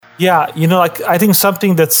Yeah, like I think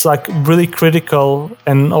something that's like really critical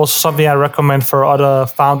and also something I recommend for other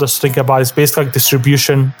founders to think about is basically like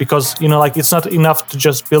distribution, because like it's not enough to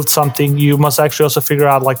just build something. You must actually also figure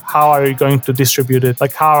out like how are you going to distribute it?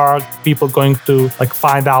 Like how are people going to like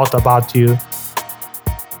find out about you?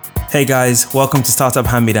 Hey guys, welcome to Startup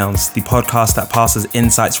Hand-Me-Downs, the podcast that passes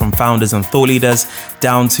insights from founders and thought leaders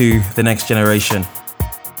down to the next generation.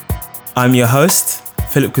 I'm your host,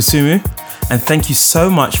 Philip Kusumu, and thank you so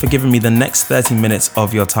much for giving me the next 30 minutes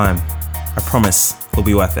of your time. I promise it'll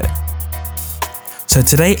be worth it. So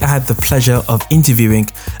today I had the pleasure of interviewing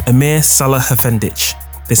Amir Salahaffendic,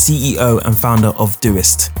 the CEO and founder of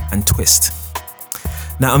Doist and Twist.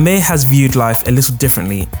 Now, Amir has viewed life a little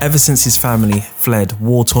differently ever since his family fled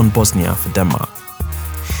war-torn Bosnia for Denmark.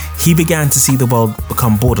 He began to see the world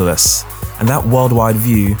become borderless, and that worldwide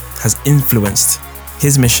view has influenced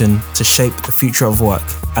his mission to shape the future of work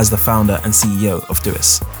as the founder and CEO of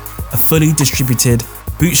Doist, a fully distributed,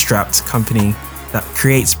 bootstrapped company that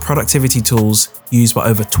creates productivity tools used by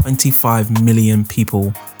over 25 million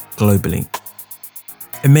people globally.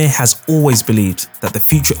 Amir has always believed that the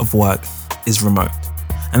future of work is remote.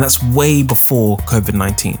 And that's way before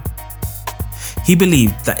COVID-19. He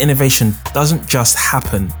believed that innovation doesn't just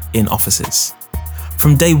happen in offices.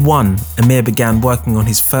 From day one, Amir began working on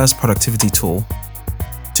his first productivity tool,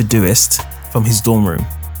 Todoist, from his dorm room.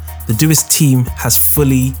 The Doist team has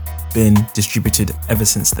fully been distributed ever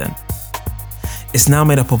since then. It's now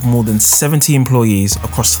made up of more than 70 employees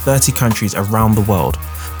across 30 countries around the world,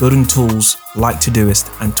 building tools like Todoist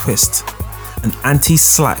and Twist, an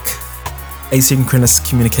anti-Slack asynchronous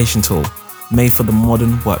communication tool made for the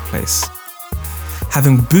modern workplace.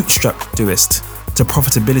 Having bootstrapped Doist to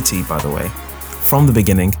profitability, by the way, from the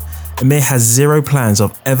beginning, Amir has zero plans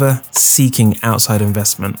of ever seeking outside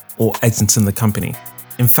investment or exiting the company.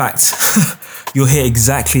 In fact, you'll hear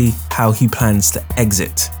exactly how he plans to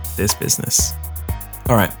exit this business.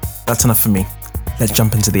 All right, that's enough for me. Let's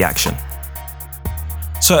jump into the action.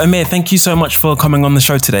 So Amir, thank you so much for coming on the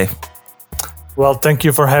show today. Well, thank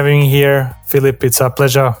you for having me here, Philip. It's a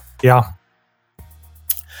pleasure. Yeah.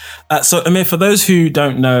 So, Amir, for those who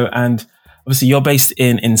don't know, and obviously you're based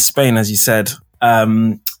in Spain, as you said,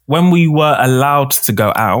 when we were allowed to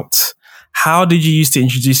go out, how did you used to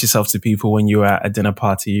introduce yourself to people when you were at a dinner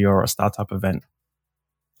party or a startup event?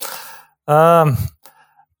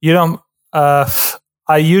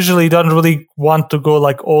 I usually don't really want to go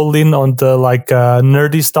like all in on the like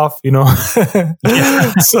nerdy stuff,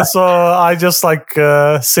 so I just like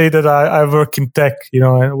say that I work in tech,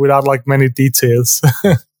 without like many details.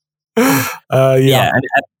 Yeah.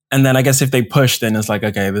 And then I guess if they push, then it's like,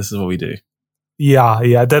 okay, this is what we do.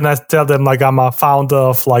 Yeah. Then I tell them like I'm a founder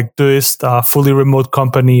of like Doist, a fully remote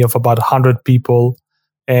company of about 100 people,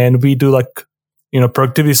 and we do like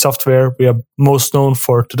productivity software. We are most known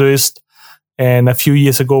for Todoist. And a few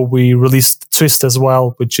years ago, we released Twist as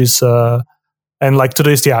well, which is, and like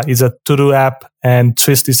Todoist, is a to-do app, and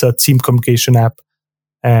Twist is a team communication app.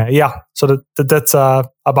 So that's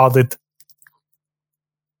about it.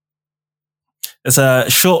 It's a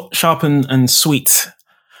short, sharp, and sweet.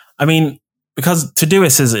 I mean, because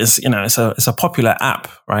Todoist is it's a popular app,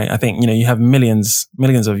 right? I think you have millions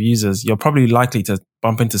of users. You're probably likely to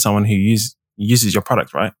bump into someone who uses your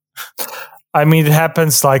product, right? I mean, it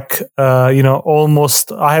happens like,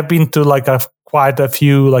 almost, I have been to like quite a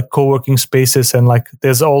few like co-working spaces, and like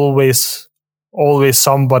there's always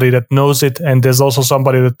somebody that knows it. And there's also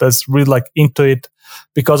somebody that's really like into it,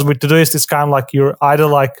 because with Todoist, it's kind of like you're either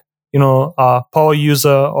like, a power user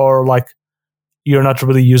or like you're not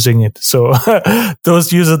really using it. So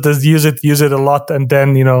those users that use it a lot. And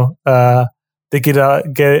then, they I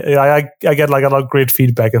get like a lot of great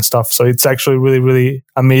feedback and stuff. So it's actually really, really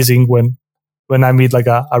amazing when I meet like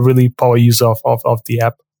a really power user of the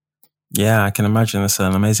app. Yeah, I can imagine. It's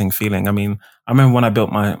an amazing feeling. I mean, I remember when I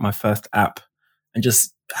built my first app and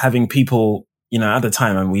just having people, at the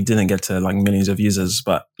time, and we didn't get to like millions of users,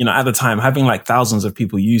 but, at the time, having like thousands of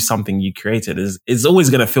people use something you created is always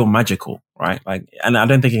going to feel magical, right? Like, and I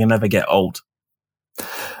don't think it can ever get old.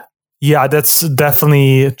 Yeah, that's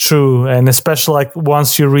definitely true. And especially like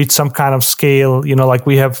once you reach some kind of scale, like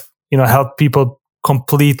we have, helped people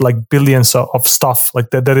complete like billions of stuff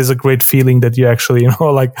like that. That is a great feeling that you actually,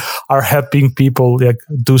 like are helping people like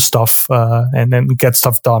do stuff and then get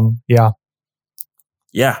stuff done.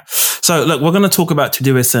 Yeah. So look, we're going to talk about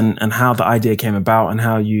Todoist and how the idea came about and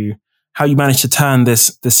how you managed to turn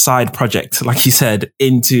this side project, like you said,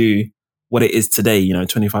 into what it is today.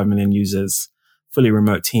 25 million users, fully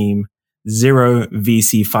remote team, zero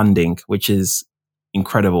VC funding, which is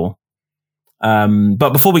incredible. But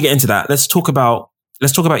before we get into that, let's talk about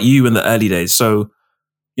let's talk about you in the early days. So,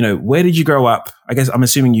 where did you grow up? I guess I'm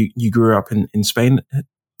assuming you grew up in Spain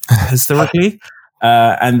historically.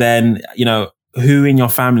 And then, who in your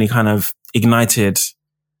family kind of ignited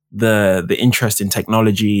the interest in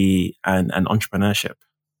technology and entrepreneurship?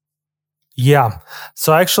 Yeah.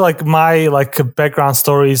 So actually, my background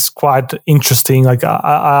story is quite interesting.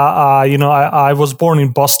 I was born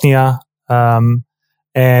in Bosnia,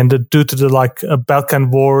 and due to the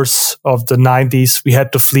Balkan wars of the 90s, we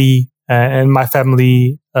had to flee. And my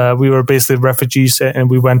family, we were basically refugees, and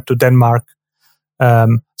we went to Denmark.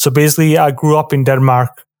 So basically, I grew up in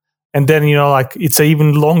Denmark. And then, it's an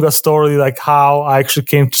even longer story, how I actually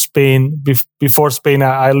came to Spain. Before Spain,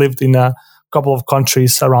 I lived in a couple of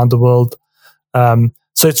countries around the world.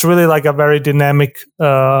 So it's really a very dynamic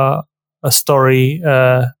story.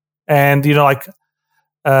 And,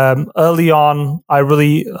 early on, I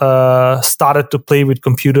really started to play with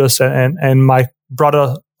computers, and my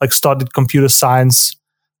brother studied computer science.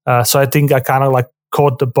 So I think I kind of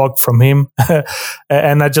caught the bug from him.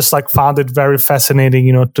 And I just found it very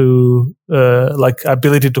fascinating, to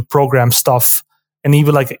ability to program stuff, and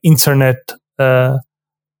even internet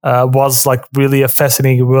was really a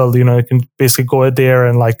fascinating world. You can basically go there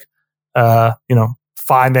and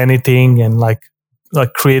find anything and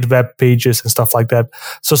create web pages and stuff like that.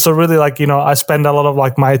 So really I spent a lot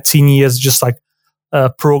of my teen years just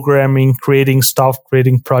programming, creating stuff,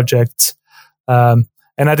 creating projects.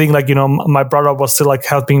 And I think my brother was still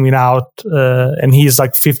helping me out, and he's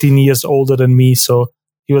 15 years older than me, so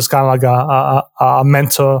he was kind of a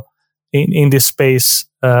mentor in this space.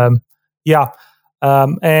 And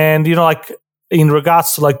in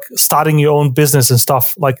regards to starting your own business and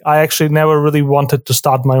stuff, I actually never really wanted to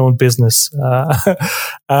start my own business,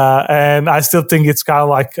 and I still think it's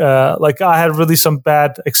kind of I had really some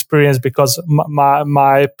bad experience because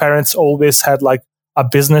my parents always had a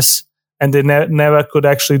business. And they never could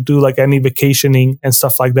actually do any vacationing and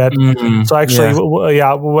stuff like that. Mm-hmm. So actually,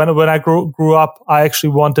 when I grew up, I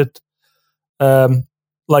actually wanted,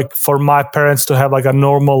 for my parents to have a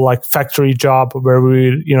normal factory job where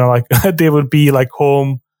we, they would be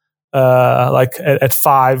home, at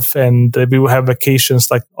 5, and we would have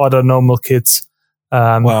vacations like other normal kids.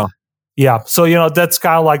 Wow. Yeah. So that's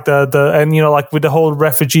kind of the and with the whole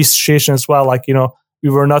refugee situation as well. We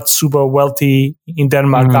were not super wealthy in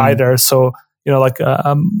Denmark either. So,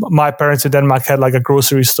 my parents in Denmark had a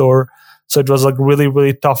grocery store. So it was really,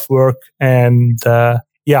 really tough work. And the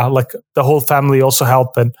whole family also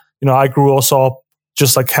helped. And, I grew also up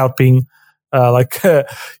just helping,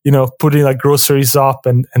 putting groceries up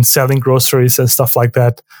and selling groceries and stuff like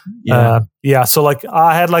that. Yeah. So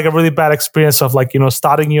I had a really bad experience of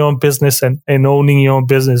starting your own business and owning your own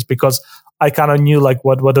business, because I kind of knew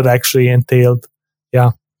what it actually entailed.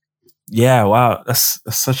 Yeah. Yeah. Wow. That's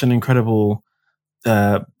such an incredible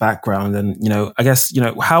background. And, I guess,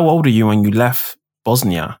 how old are you when you left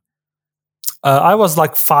Bosnia? I was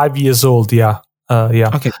 5 years old. Yeah. Yeah.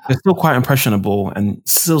 Okay. It's still quite impressionable and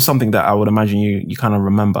still something that I would imagine you kind of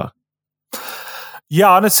remember.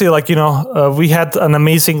 Yeah. Honestly, we had an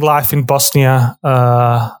amazing life in Bosnia.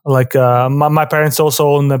 My parents also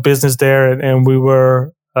own a business there, and we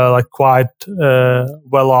were quite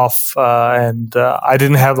well off, and we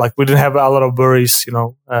didn't have a lot of worries,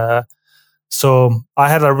 so I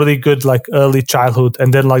had a really good early childhood,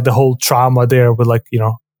 and then the whole trauma there with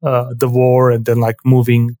the war, and then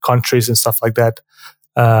moving countries and stuff like that.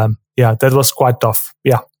 That was quite tough.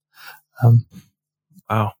 Yeah.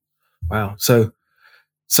 Wow. So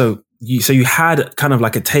you had kind of a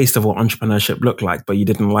taste of what entrepreneurship looked like, but you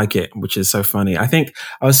didn't like it, which is so funny. I think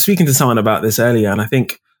I was speaking to someone about this earlier, and I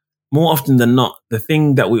think more often than not, the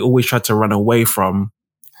thing that we always try to run away from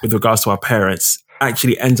with regards to our parents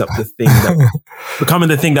actually ends up becoming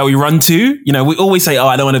the thing that we run to. We always say, oh,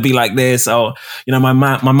 I don't want to be like this. Or, my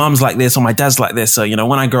mom's like this, or my dad's like this. So,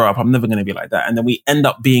 when I grow up, I'm never going to be like that. And then we end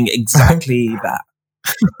up being exactly that.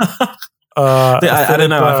 I don't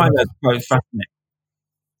know. I find that quite fascinating.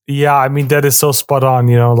 Yeah, I mean, that is so spot on,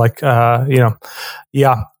 yeah.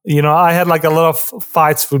 I had a lot of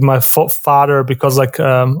fights with my father because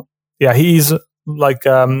he's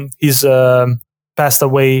he's passed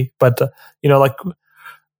away, but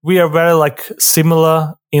we are very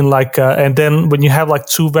similar in and then when you have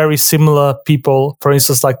two very similar people, for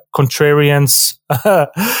instance, contrarians,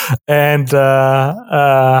 and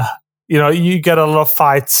you get a lot of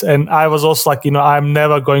fights. And I was also I'm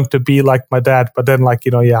never going to be like my dad, but then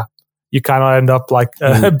you kind of end up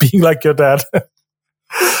being like your dad.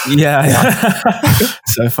 Yeah.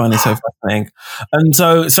 So funny, so fascinating. And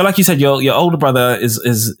so like you said, your older brother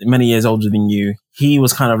is many years older than you. He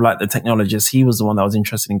was kind of like the technologist. He was the one that was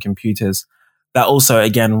interested in computers. That also,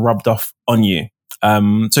 again, rubbed off on you.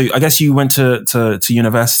 So I guess you went to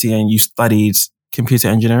university and you studied computer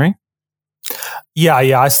engineering? Yeah.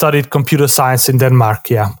 I studied computer science in Denmark.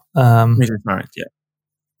 Yeah. Yeah.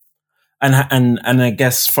 And I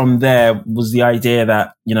guess from there was the idea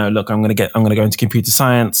that, look, I'm going to go into computer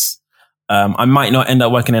science. I might not end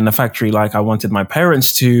up working in a factory like I wanted my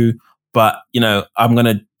parents to, but, I'm going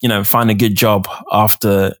to, find a good job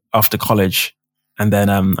after college. And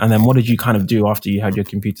then what did you kind of do after you had your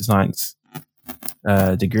computer science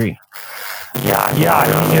degree? Yeah. I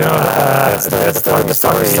mean, that's the funny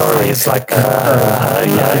story. It's like,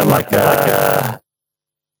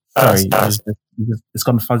 sorry, it's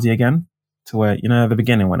gone fuzzy again to where, at the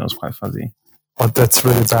beginning when it was quite fuzzy. Oh, that's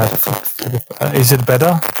really bad. Is it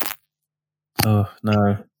better? Oh,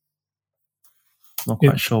 no. Not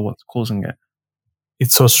quite sure what's causing it.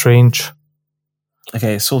 It's so strange.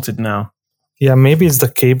 Okay, it's sorted now. Yeah, maybe it's the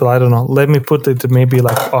cable. I don't know. Let me put it maybe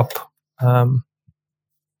like up.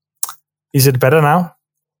 Is it better now?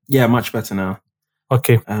 Yeah, much better now.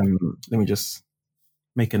 Okay. Let me just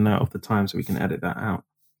make a note of the time so we can edit that out.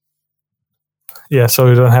 Yeah, so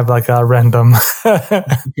we don't have like a random.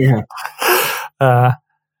 Yeah.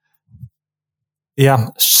 Yeah.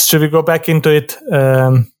 Should we go back into it?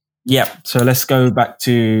 Yeah. So let's go back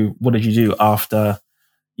to what did you do after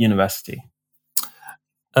university?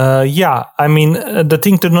 Yeah. I mean, the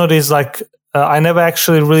thing to note is like I never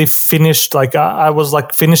actually really finished. Like I was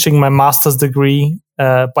like finishing my master's degree,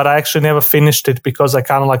 but I actually never finished it because I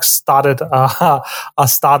kind of like started a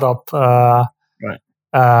startup. Right.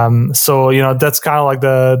 So that's kind of like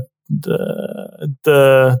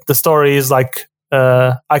the story is like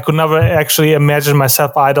I could never actually imagine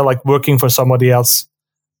myself either like working for somebody else.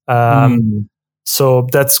 So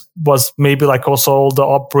that was maybe like also all the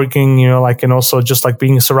upbringing, like, and also just like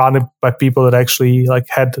being surrounded by people that actually like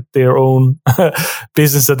had their own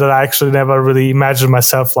business that I actually never really imagined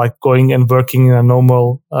myself like going and working in a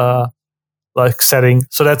normal like setting.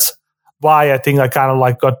 So that's why I think I kind of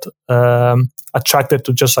like got attracted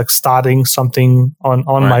to just like starting something on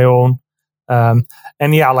right. my own.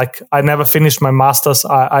 And yeah, like I never finished my master's.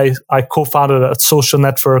 I co-founded a social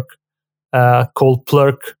network called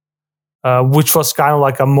Plurk, which was kind of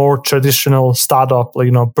like a more traditional startup,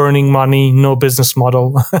 like, burning money, no business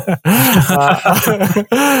model.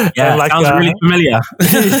 Yeah, like, sounds really familiar.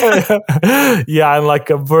 Yeah, and like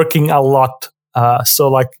working a lot. So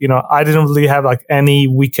like, I didn't really have like any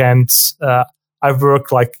weekends. I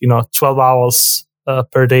worked like, 12 hours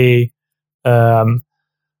per day.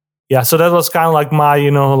 Yeah, so that was kind of like my,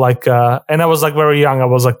 and I was like very young. I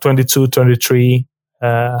was like 22, 23.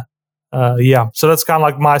 Yeah, so that's kind of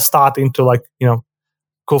like my start into like,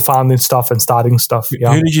 co-founding stuff and starting stuff.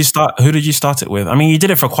 Yeah. Who did you start it with? I mean, you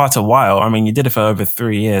did it for quite a while. I mean, you did it for over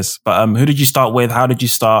 3 years, but who did you start with? How did you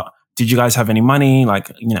start? Did you guys have any money? Like,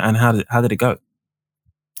 and how did it go?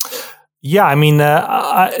 Yeah, I mean,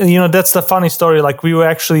 that's the funny story. Like we were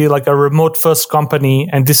actually like a remote first company,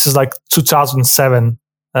 and this is like 2007.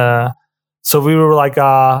 So we were like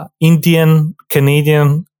a Indian,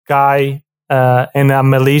 Canadian guy, and a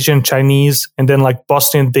Malaysian Chinese, and then like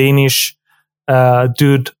Bosnian Danish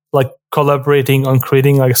dude, like collaborating on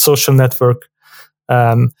creating like a social network.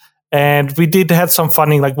 And we did had some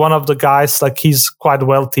funding. Like one of the guys, like he's quite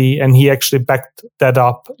wealthy, and he actually backed that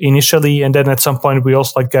up initially. And then at some point, we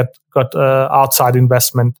also like got outside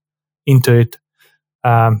investment into it.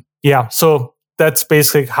 Yeah, so that's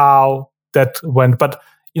basically how that went. But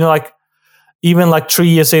like even like 3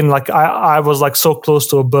 years in, like I was like so close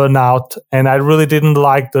to a burnout, and I really didn't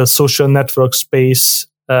like the social network space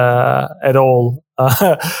at all.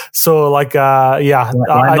 So like yeah,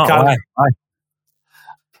 Why not? Why?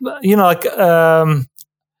 Like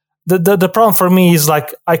the problem for me is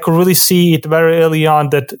like I could really see it very early on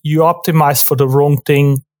that you optimize for the wrong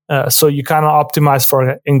thing. So you kind of optimize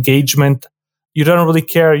for engagement. You don't really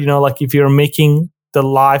care, like if you're making the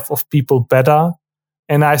life of people better.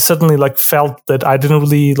 And I suddenly like felt that I didn't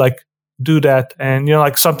really like do that. And,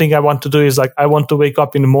 like something I want to do is like, I want to wake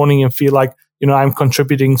up in the morning and feel like, I'm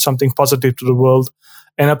contributing something positive to the world.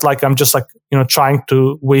 And not like I'm just like, trying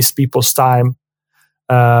to waste people's time.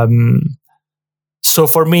 So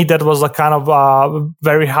for me, that was like kind of a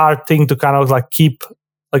very hard thing to kind of like keep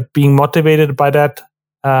like being motivated by that.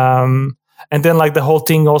 And then like the whole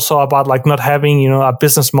thing also about like not having, a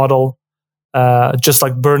business model, just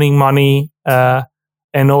like burning money,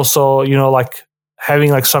 and also, like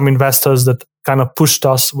having like some investors that kind of pushed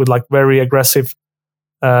us with like very aggressive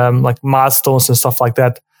like milestones and stuff like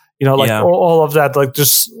that. All of that, like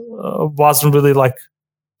just wasn't really like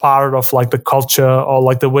part of like the culture or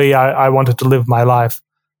like the way I wanted to live my life.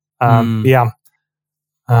 No,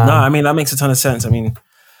 I mean, that makes a ton of sense. I mean,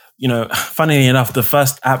 funnily enough, the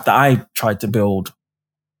first app that I tried to build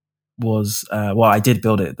was, I did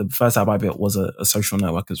build it. The first app I built was a social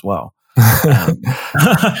network as well.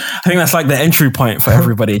 I think that's like the entry point for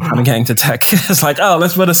everybody kind of getting to tech. It's like, oh,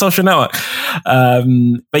 let's build a social network.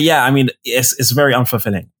 But yeah, I mean, it's very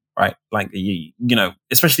unfulfilling, right? Like,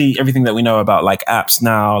 especially everything that we know about like apps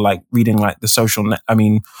now, like reading like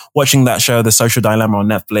watching that show, The Social Dilemma on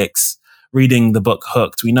Netflix, reading the book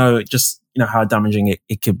Hooked. We know how damaging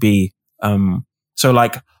it could be. So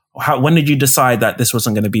like, when did you decide that this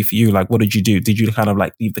wasn't going to be for you? Like, what did you do? Did you kind of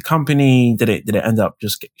like leave the company? Did it end up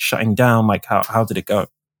just shutting down? Like, how did it go?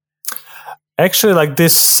 Actually, like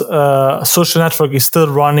this social network is still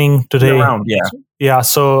running today. Around, yeah. Yeah.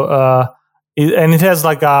 So, it has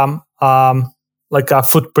like a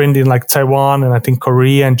footprint in like Taiwan and I think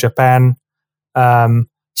Korea and Japan. So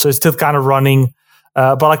it's still kind of running.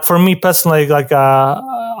 But like for me personally, like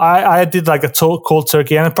I did like a cold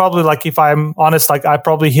turkey, and probably like if I'm honest, like I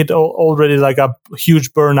probably hit already like a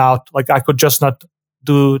huge burnout. Like I could just not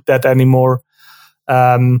do that anymore.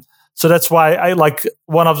 So that's why I like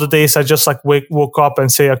one of the days I just like woke up and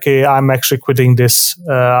say, okay, I'm actually quitting this.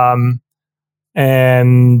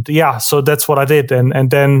 And yeah, so that's what I did. And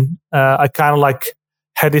then I kind of like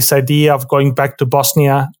had this idea of going back to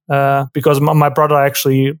Bosnia because my brother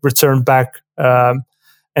actually returned back.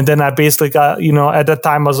 And then I basically got, at that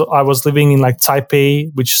time I was living in like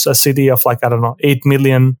Taipei, which is a city of like, 8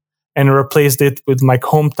 million, and replaced it with my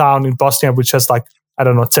hometown in Bosnia, which has like,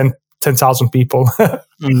 10,000 people.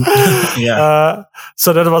 Yeah.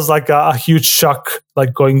 So that was like a huge shock,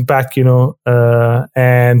 like going back, So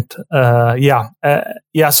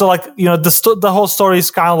like, the whole story is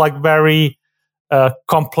kind of like very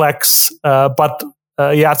complex, but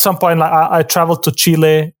at some point, like, I traveled to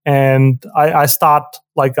Chile and I start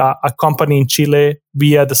like a company in Chile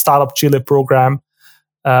via the Startup Chile program,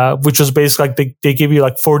 which was basically like they give you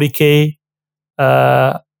like $40K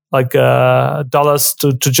dollars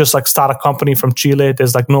to just like start a company from Chile.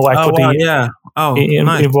 There's like no equity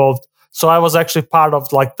involved. So I was actually part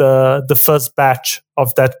of like the first batch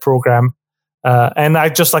of that program, and I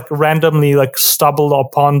just like randomly like stumbled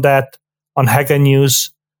upon that on Hacker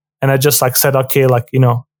News. And I just like said, okay, like,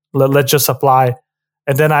 let's just apply.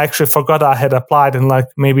 And then I actually forgot I had applied. And like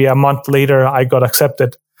maybe a month later, I got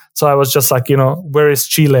accepted. So I was just like, where is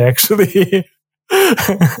Chile actually?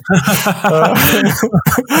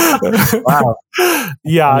 Wow.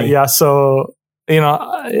 Yeah. So,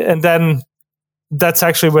 and then that's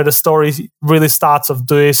actually where the story really starts of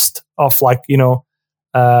Doist, of like,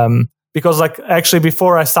 because like actually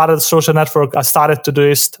before I started the social network, I started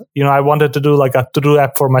Todoist. I wanted to do like a to-do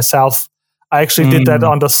app for myself. I actually did that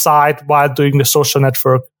on the side while doing the social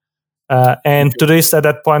network. And Todoist at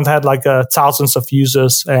that point had like thousands of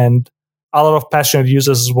users and a lot of passionate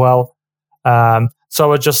users as well. So I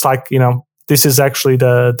was just like, this is actually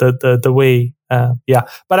the way.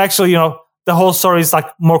 But actually, the whole story is like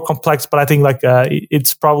more complex, but I think like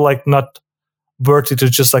it's probably like not worth it to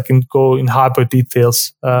just like go in hyper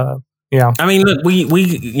details. Yeah. I mean, look,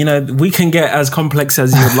 we can get as complex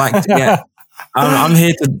as you'd like to get. I'm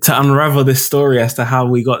here to unravel this story as to how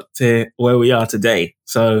we got to where we are today.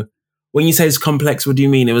 So when you say it's complex, what do you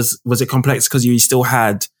mean? Was it complex because you still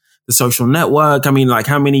had the social network? I mean, like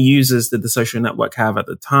how many users did the social network have at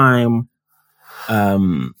the time?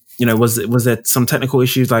 Was there some technical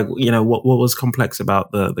issues? Like, what was complex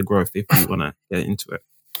about the growth, if you want to get into it?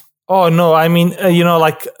 Oh, no. I mean,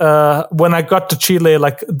 when I got to Chile,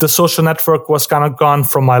 like the social network was kind of gone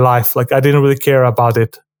from my life. Like I didn't really care about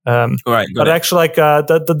it. Right. But actually, like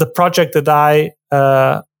the project that I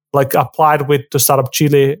like applied with to Startup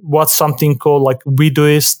Chile was something called like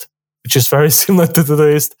WeDoist, which is very similar to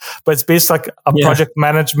Todoist, but it's based like a project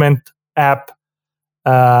management app.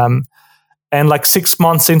 And like 6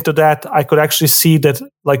 months into that, I could actually see that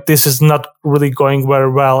like this is not really going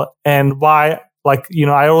very well. And why? Like,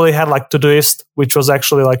 I already had like Todoist, which was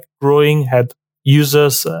actually like growing, had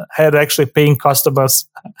users, had actually paying customers.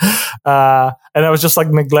 And I was just like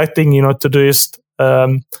neglecting, Todoist.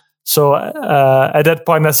 So at that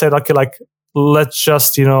point I said, okay, like let's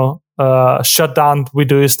just, shut down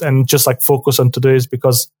WeDoist and just like focus on Todoist,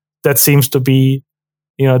 because that seems to be,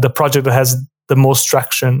 the project that has the most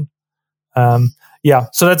traction. So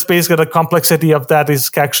that's basically the complexity of that is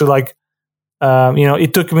actually like,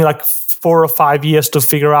 it took me like 4 or 5 years to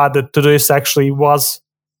figure out that Todoist actually was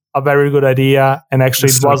a very good idea, and actually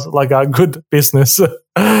it was like a good business.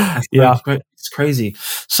 Yeah, it's crazy.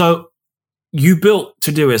 So you built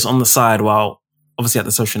Todoist on the side while obviously at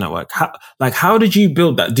the social network. How did you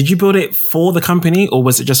build that? Did you build it for the company, or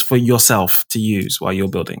was it just for yourself to use while you're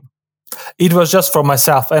building? It was just for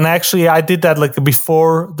myself. And actually I did that like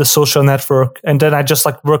before the social network. And then I just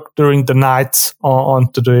like worked during the nights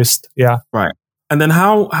on Todoist. Yeah. Right. And then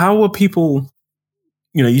how were people,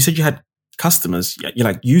 you said you had customers, you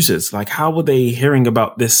like users, like how were they hearing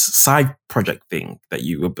about this side project thing that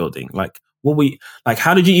you were building? Like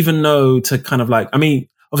how did you even know to kind of like, I mean,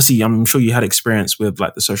 obviously I'm sure you had experience with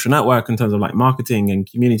like the social network in terms of like marketing and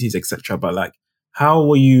communities, etc. But like, how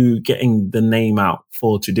were you getting the name out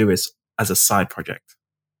for Todoist as a side project?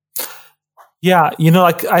 Yeah,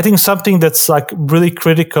 like I think something that's like really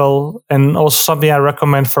critical and also something I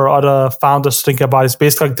recommend for other founders to think about is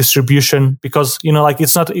basically like distribution, because, like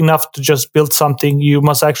it's not enough to just build something. You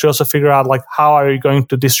must actually also figure out like how are you going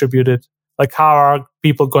to distribute it? Like how are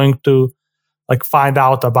people going to like find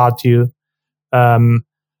out about you?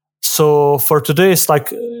 So for Todoist, like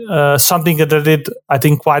something that I did, I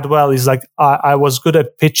think quite well is like I was good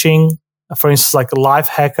at pitching. For instance, like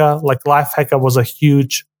Lifehacker. Like Lifehacker was a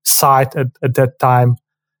huge site at that time,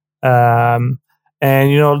 and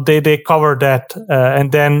they covered that.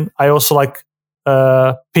 And then I also like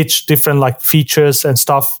pitched different like features and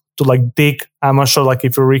stuff to like Digg. I'm not sure like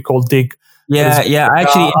if you recall Digg. Yeah. I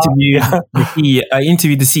actually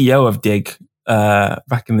interviewed the CEO of Digg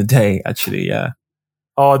back in the day. Actually, yeah.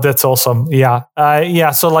 Oh, that's awesome. Yeah.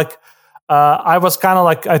 So like I was kind of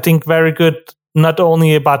like I think very good. Not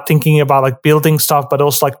only about thinking about like building stuff, but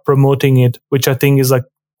also like promoting it, which I think is like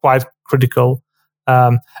quite critical.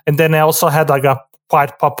 And then I also had like a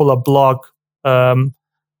quite popular blog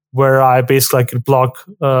where I basically like blog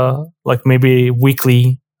like maybe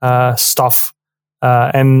weekly stuff.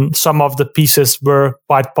 And some of the pieces were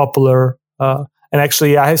quite popular. And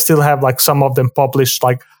actually I still have like some of them published,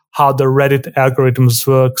 like how the Reddit algorithms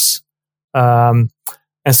works and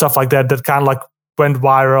stuff like that kind of like went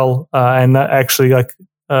viral and actually like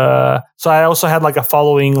so I also had like a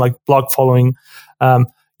following, like blog following.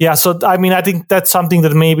 So I mean I think that's something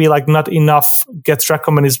that maybe like not enough gets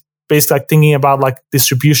recommended, is basically like thinking about like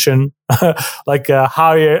distribution, like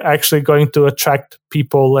how you're actually going to attract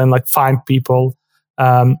people and like find people.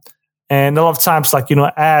 And a lot of times like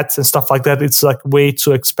ads and stuff like that, it's like way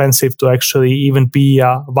too expensive to actually even be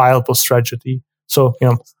a viable strategy. So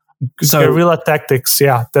guerrilla tactics,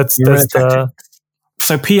 that's the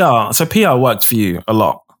So PR worked for you a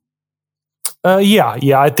lot.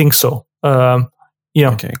 Yeah, I think so.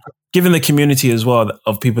 Okay. Given the community as well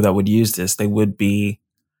of people that would use this, they would be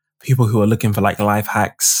people who are looking for like life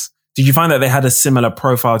hacks. Did you find that they had a similar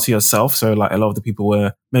profile to yourself? So like a lot of the people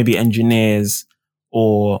were maybe engineers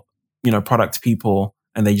or product people,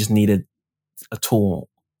 and they just needed a tool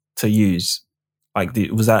to use. Like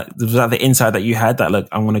was that the insight that you had that look,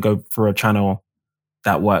 I'm going to go for a channel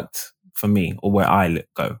that worked for me, or where I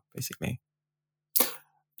go, basically?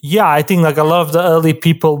 Yeah, I think like a lot of the early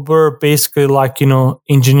people were basically like,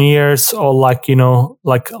 engineers or like,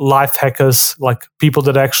 like life hackers, like people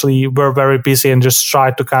that actually were very busy and just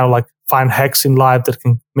tried to kind of like find hacks in life that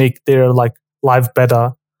can make their like life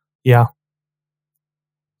better. Yeah.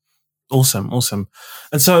 Awesome.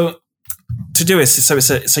 And so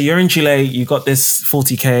Todoist, so you're in Chile, you got this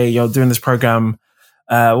 40K, you're doing this program.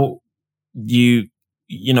 What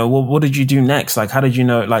did you do next? Like, how did you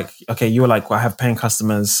know, like, okay, you were like, well, I have paying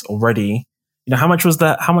customers already. How much was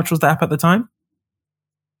the app at the time?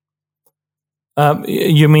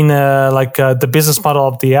 You mean like the business model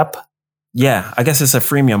of the app? Yeah, I guess it's a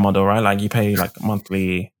freemium model, right? Like you pay like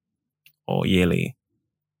monthly or yearly.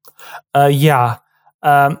 Yeah.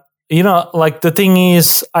 Like the thing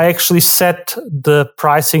is, I actually set the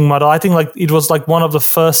pricing model. I think like it was like one of the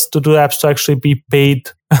first to do apps to actually be paid.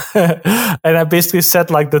 And I basically set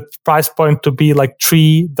like the price point to be like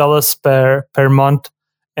 $3 per month.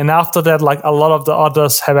 And after that, like a lot of the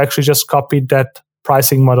others have actually just copied that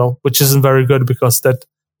pricing model, which isn't very good because that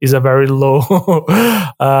is a very low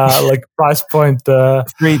like price point.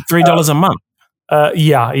 $3 a month.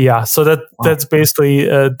 Yeah. So that's basically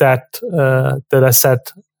that I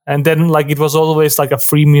set. And then like it was always like a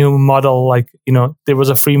freemium model. Like, there was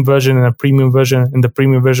a free version and a premium version, and the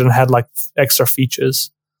premium version had like extra features.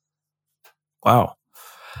 Wow.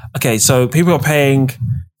 Okay. So people are paying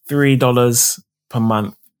 $3 per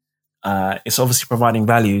month. It's obviously providing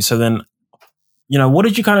value. So then, what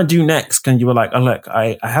did you kind of do next? And you were like, oh, look,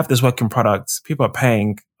 I have this working product. People are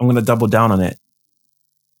paying. I'm going to double down on it.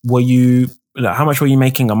 How much were you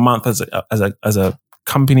making a month as a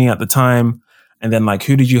company at the time? And then like,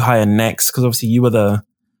 who did you hire next? Because obviously you were the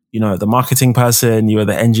marketing person, you were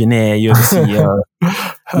the engineer, you were the CEO,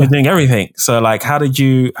 you were doing everything. So like, how did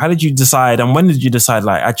you decide, and when did you decide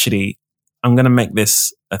like, actually, I'm going to make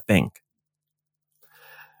this a thing?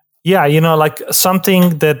 Yeah, like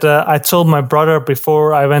something that I told my brother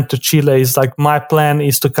before I went to Chile is like, my plan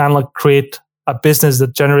is to kind of like create a business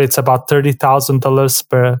that generates about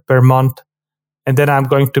 $30,000 per month. And then I'm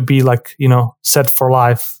going to be like, set for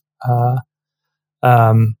life.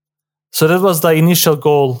 So that was the initial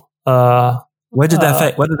goal. Where did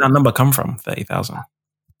that number come from? 30,000.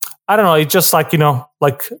 I don't know. It's just like,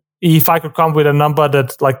 like if I could come with a number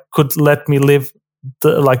that like could let me live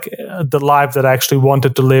the life that I actually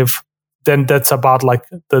wanted to live, then that's about like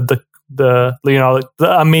the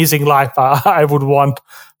amazing life I would want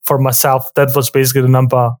for myself. That was basically the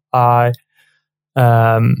number But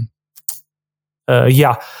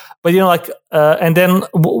and then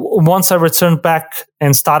once I returned back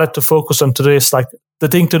and started to focus on this, like the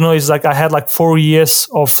thing to know is like I had like 4 years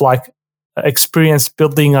of like experience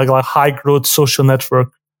building like a high growth social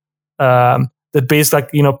network that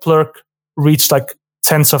basically like Plurk reached like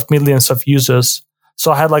tens of millions of users.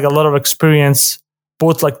 So I had like a lot of experience,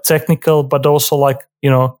 both like technical, but also like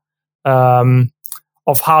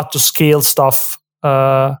of how to scale stuff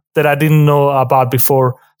that I didn't know about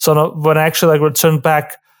before. So when I actually like returned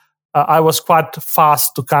back, I was quite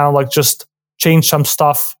fast to kind of like just change some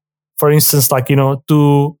stuff. For instance, like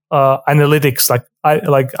do analytics. I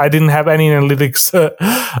didn't have any analytics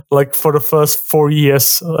like for the first 4 years.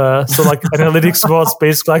 So like analytics was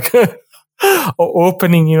basically like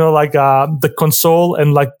opening the console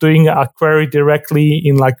and like doing a query directly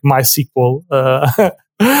in like MySQL.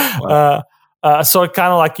 Wow. So I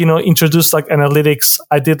kind of like introduced like analytics.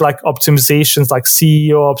 I did like optimizations, like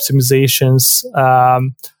SEO optimizations.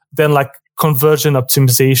 Then like conversion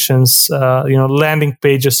optimizations, landing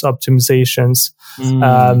pages optimizations.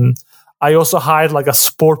 I also hired like a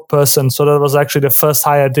support person. So that was actually the first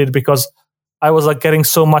hire I did, because I was like getting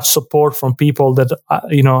so much support from people that,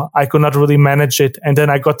 I could not really manage it. And then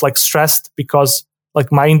I got like stressed because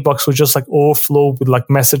like my inbox would just like overflow with like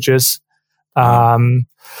messages. So,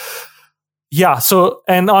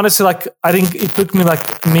 and honestly, like, I think it took me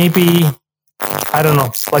like maybe, I don't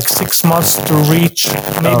know, like 6 months to reach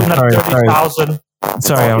maybe 30,000.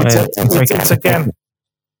 Sorry, it's again.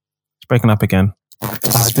 It's breaking up again.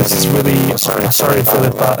 This is really sorry,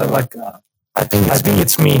 Philip. I think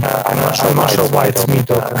it's me. I'm not sure why it's me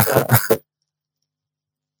though.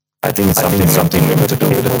 I think it's something maybe to do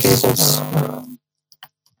with the cables.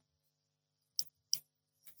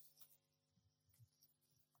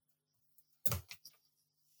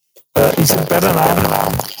 Is it better now?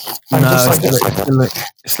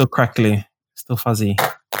 It's still crackly, still fuzzy.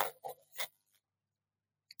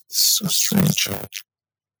 So strange.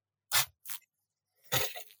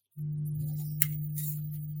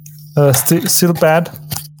 Still bad.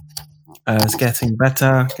 It's getting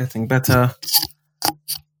better.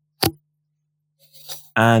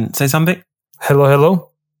 And say something.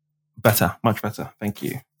 Hello. Better, much better. Thank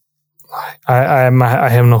you. I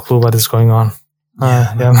have no clue what is going on.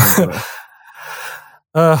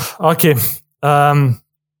 Okay.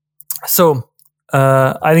 So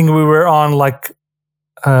I think we were on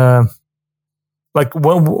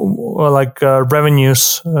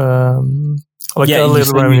revenues.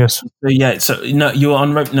 Revenues. You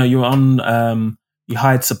were on. You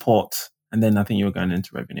hired support, and then I think you were going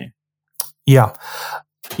into revenue. Yeah.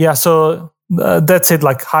 So that's it.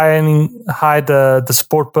 Like hired the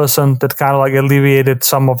support person that kind of like alleviated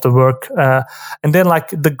some of the work, and then like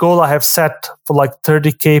the goal I have set for like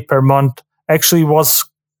 30K per month actually was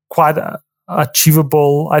quite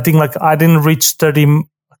achievable. I think like I didn't reach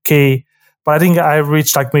 30K, but I think I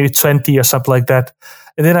reached like maybe 20 or something like that.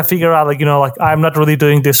 And then I figure out like I'm not really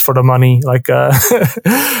doing this for the money.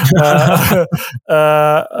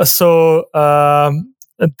 So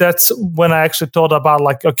that's when I actually thought about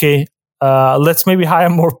like, okay, let's maybe hire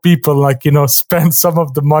more people, spend some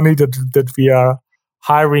of the money that we are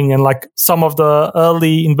hiring. And like some of the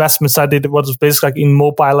early investments I did was basically like in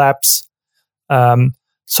mobile apps.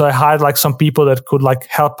 So I hired like some people that could like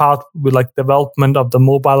help out with like development of the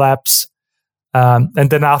mobile apps. And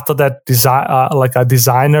then after that, like a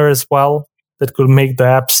designer as well that could make the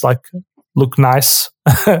apps like look nice.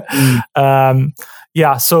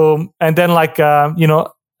 So, and then like,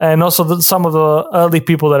 and also some of the early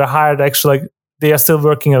people that I hired actually like they are still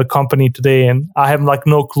working at a company today, and I have like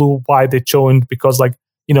no clue why they joined, because like,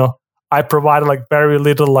 I provided like very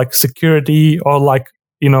little like security or like,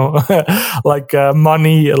 like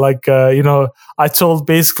money, like, I told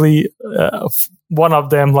basically one of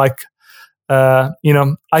them like,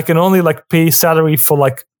 I can only like pay salary for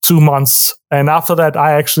like 2 months, and after that,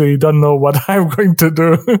 I actually don't know what I'm going to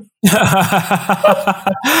do.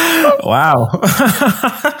 Wow.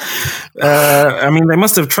 I mean, they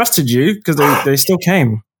must have trusted you because they still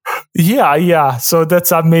came. Yeah. So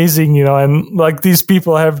that's amazing, and like these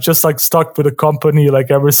people have just like stuck with the company like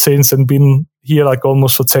ever since and been here like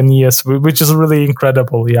almost for 10 years, which is really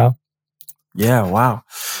incredible. Yeah. Yeah. Wow.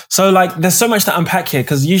 So like, there's so much to unpack here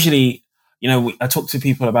because usually, I talk to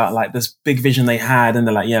people about like this big vision they had and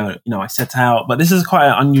they're like, I set out, but this is quite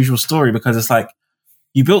an unusual story because it's like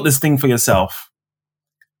you built this thing for yourself.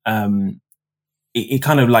 It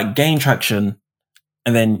kind of like gained traction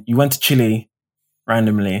and then you went to Chile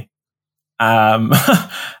randomly. And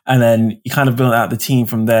then you kind of built out the team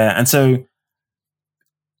from there. And so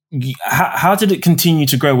how did it continue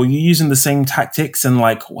to grow? Were you using the same tactics and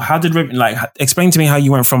like, explain to me how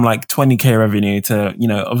you went from like 20K revenue to,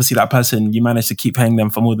 obviously that person, you managed to keep paying them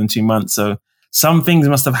for more than 2 months. So some things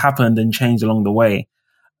must have happened and changed along the way.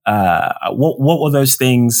 What were those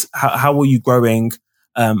things? How were you growing?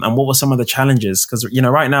 And what were some of the challenges? Because,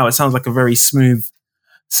 right now it sounds like a very smooth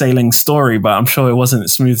sailing story, but I'm sure it wasn't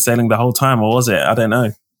smooth sailing the whole time, or was it? I don't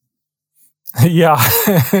know. Yeah.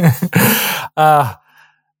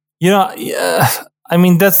 I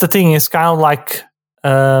mean, that's the thing. It's kind of like,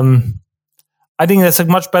 I think it's like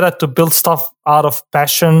much better to build stuff out of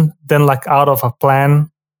passion than like out of a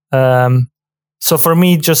plan. So for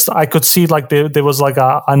me, just I could see like there was like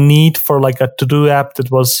a need for like a to-do app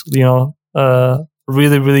that was,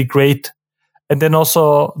 really, really great. And then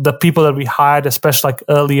also the people that we hired, especially like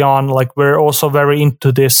early on, like we're also very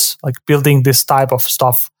into this, like building this type of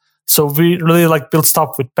stuff. So we really like build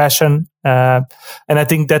stuff with passion. And I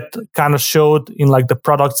think that kind of showed in like the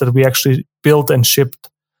products that we actually built and shipped.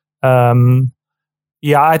 I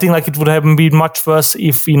think like it would have been much worse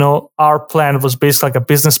if, our plan was based like a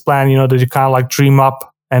business plan, that you kind of like dream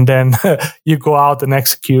up and then you go out and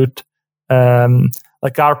execute.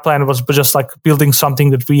 Like our plan was just like building something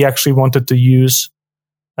that we actually wanted to use.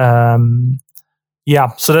 So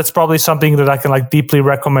that's probably something that I can like deeply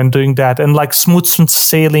recommend doing that. And like smooth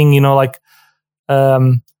sailing,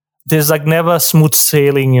 there's like never smooth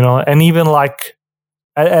sailing, and even like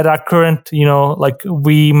at our current, like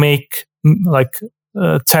we make like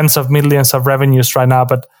tens of millions of revenues right now,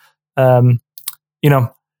 but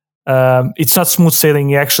it's not smooth sailing.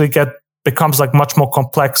 You actually becomes like much more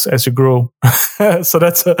complex as you grow. So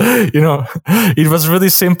that's it was really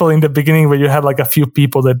simple in the beginning where you had like a few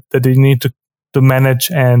people that you need to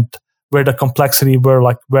manage and where the complexity were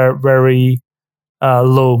like very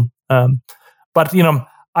low. But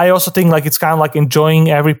I also think like it's kind of like enjoying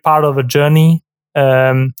every part of a journey.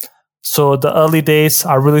 So the early days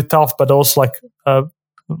are really tough, but also like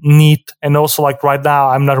neat. And also like right now,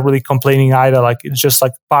 I'm not really complaining either. Like it's just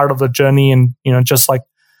like part of the journey, and just like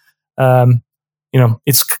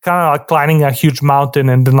it's kind of like climbing a huge mountain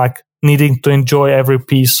and then like needing to enjoy every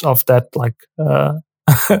piece of that like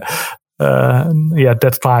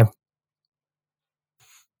that climb.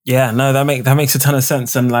 Yeah, no, that makes a ton of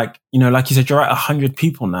sense. And like, like you said, you're at 100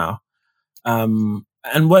 people now. And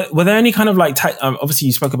were there any kind of like, obviously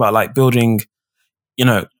you spoke about like building,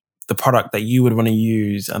 the product that you would want to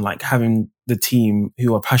use and like having the team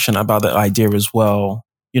who are passionate about that idea as well.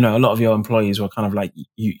 A lot of your employees were kind of like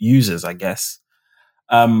users, I guess.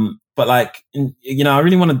 But like, I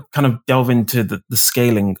really want to kind of delve into the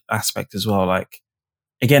scaling aspect as well. Like,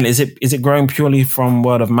 again, is it growing purely from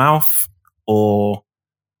word of mouth, or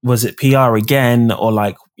was it PR again? Or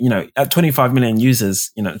like, at 25 million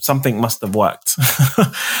users, something must have worked.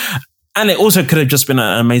 And it also could have just been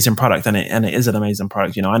an amazing product, and it is an amazing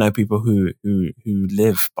product. I know people who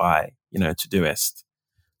live by, Todoist.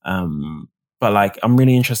 But like, I'm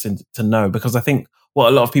really interested to know, because I think what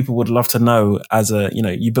a lot of people would love to know as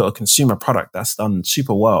you built a consumer product that's done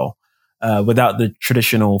super well, without the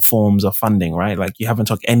traditional forms of funding, right? Like you haven't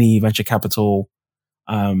took any venture capital,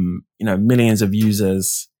 millions of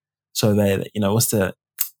users. So what's the,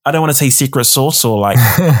 I don't want to say secret sauce or like,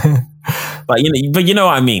 but you know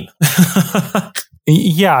what I mean.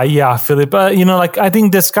 Yeah, Philip. Like I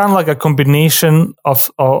think there's kind of like a combination of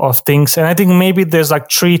things, and I think maybe there's like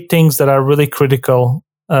 3 things that are really critical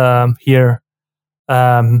here.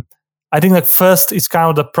 I think like first it's kind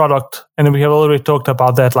of the product, and we have already talked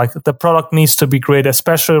about that. Like the product needs to be great,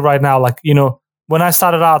 especially right now. Like when I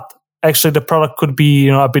started out, actually the product could be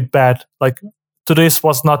a bit bad. Like Todoist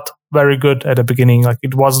was not very good at the beginning. Like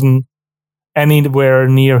it wasn't anywhere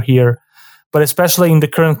near here. But especially in the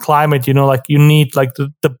current climate, like you need like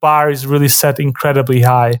the bar is really set incredibly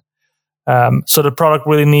high. So the product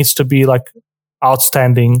really needs to be like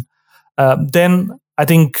outstanding. then I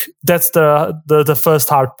think that's the first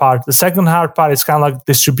hard part. The second hard part is kind of like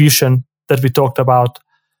distribution that we talked about.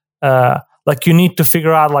 Like you need to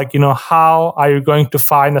figure out, like, how are you going to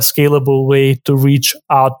find a scalable way to reach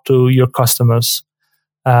out to your customers?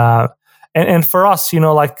 And for us, there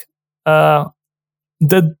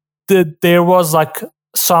was like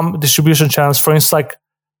some distribution channels. For instance, like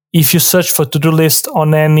if you search for to-do list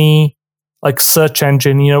on any like search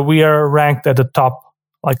engine, we are ranked at the top,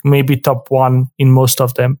 like maybe top 1 in most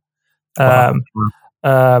of them. And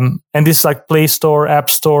this is like Play Store, App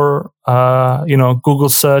Store, Google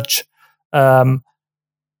search. And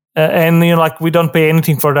like we don't pay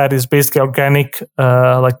anything for that. It's basically organic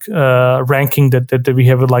ranking that we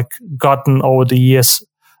have like gotten over the years.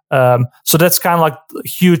 So that's kind of like a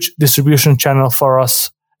huge distribution channel for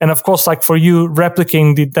us. And of course, like for you,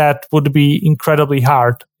 replicating that would be incredibly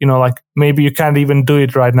hard. Like maybe you can't even do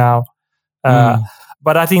it right now.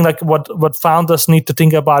 But I think like what founders need to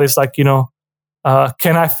think about is like, can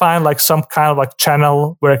I find like some kind of like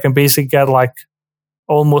channel where I can basically get like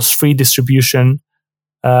almost free distribution?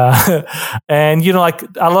 And like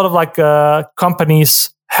a lot of like companies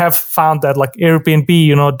have found that, like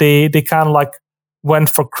Airbnb, they kind of like went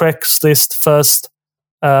for Craigslist first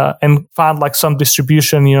and found like some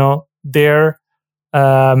distribution there.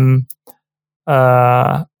 And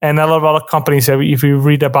a lot of other companies, if you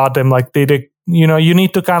read about them, like they you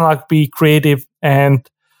need to kind of like be creative. And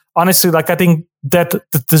honestly, like I think that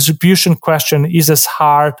the distribution question is as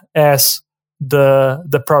hard as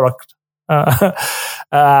the product.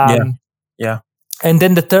 Yeah. And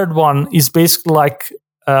then the third one is basically like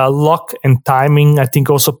luck and timing. I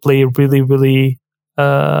think also play really, really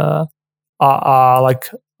like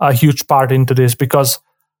a huge part into this, because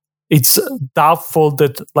it's doubtful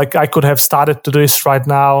that like I could have started to do this right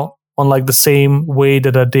now on like the same way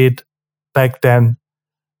that I did back then.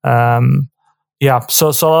 So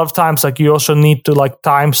a lot of times like you also need to like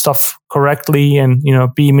time stuff correctly and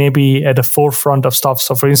be maybe at the forefront of stuff.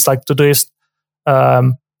 So for instance, like to this,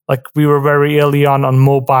 like we were very early on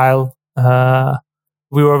mobile.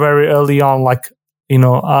 We were very early on like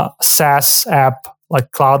a SaaS app,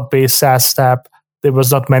 like cloud-based SaaS app. There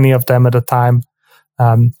was not many of them at the time.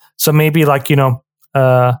 So maybe like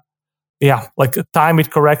like time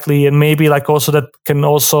it correctly, and maybe like also that can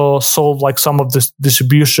also solve like some of the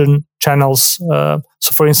distribution channels. So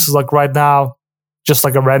for instance, like right now, just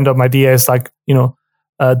like a random idea is like,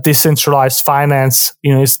 decentralized finance,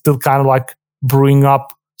 is still kind of like brewing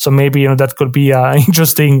up. So maybe, that could be an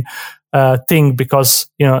interesting thing, because,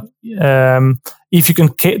 if you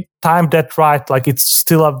can time that right, like it's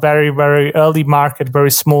still a very, very early market,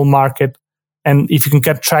 very small market. And if you can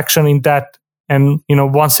get traction in that, and,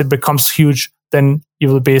 once it becomes huge, then you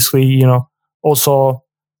will basically, also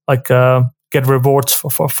like get rewards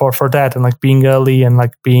for that, and like being early and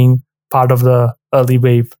like being part of the early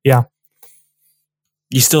wave. Yeah.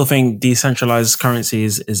 You still think decentralized currency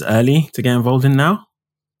is early to get involved in now?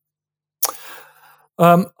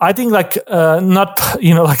 I think like not,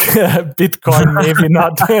 like Bitcoin, maybe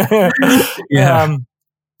not. Yeah.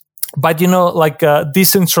 But, like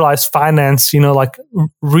decentralized finance, like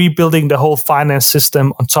rebuilding the whole finance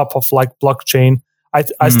system on top of like blockchain.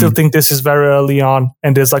 I still think this is very early on,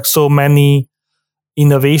 and there's like so many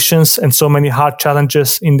innovations and so many hard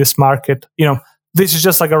challenges in this market. This is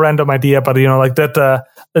just like a random idea, but like that,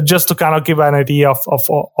 just to kind of give an idea of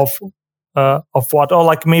what, or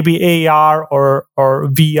like maybe AR or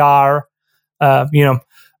VR,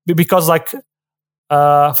 because like,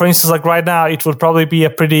 for instance, like right now, it would probably be a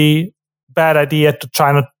pretty bad idea to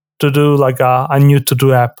try not to do like a new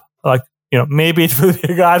to-do app. Like, maybe it will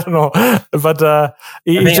be, I don't know, but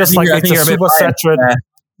it's just like it's a super saturated.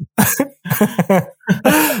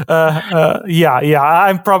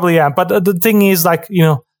 I probably am. But the thing is, like,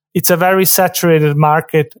 it's a very saturated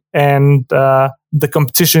market, and the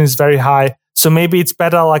competition is very high. So maybe it's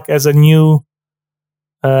better, like as a new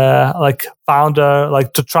like founder,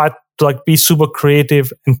 like to try to like be super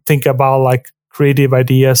creative and think about like creative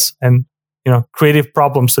ideas and creative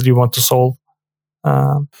problems that you want to solve.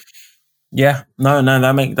 Yeah, no,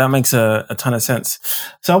 that makes a ton of sense.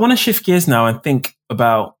 So I want to shift gears now and think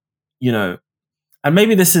about, and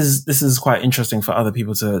maybe this is quite interesting for other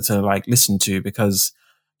people to like listen to, because,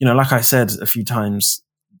 like I said a few times,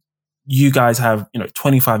 you guys have,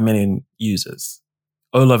 25 million users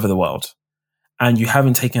all over the world, and you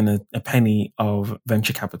haven't taken a penny of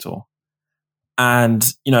venture capital. And,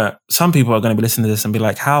 some people are going to be listening to this and be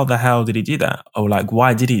like, how the hell did he do that? Or like,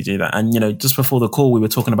 why did he do that? And, just before the call, we were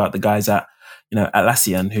talking about the guys at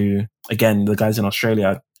Atlassian, who, again, the guys in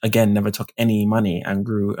Australia, again, never took any money and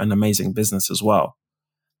grew an amazing business as well.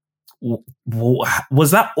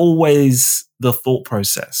 was that always the thought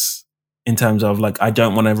process in terms of like, I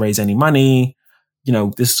don't want to raise any money,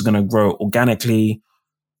 this is going to grow organically?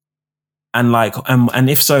 And like, and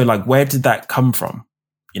if so, like, where did that come from?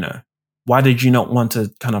 Why did you not want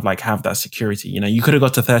to kind of like have that security? You could have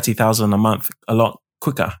got to 30,000 a month a lot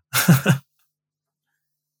quicker.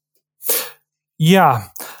 Yeah.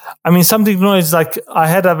 I mean, something to know is like I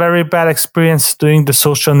had a very bad experience doing the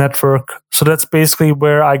social network. So that's basically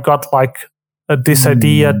where I got like this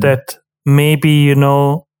idea that maybe,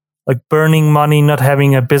 like burning money, not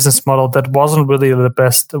having a business model, that wasn't really the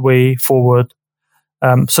best way forward.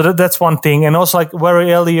 So that's one thing. And also like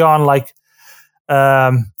very early on, like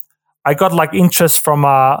I got like interest from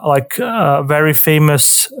a very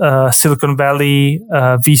famous Silicon Valley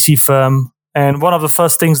VC firm. And one of the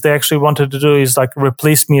first things they actually wanted to do is like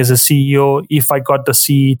replace me as a CEO if I got the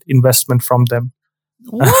seed investment from them.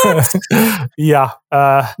 What? Yeah.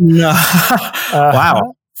 No.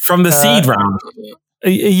 Wow. From the seed round.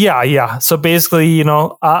 Yeah. So basically,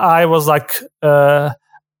 I was like,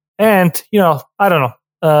 and, I don't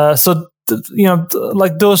know. So,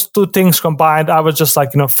 like those two things combined, I was just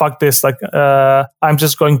like, fuck this. Like, I'm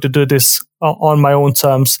just going to do this on my own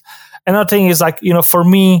terms. Another thing is like, for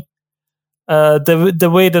me, the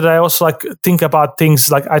way that I also like think about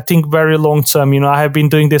things, like I think very long term. I have been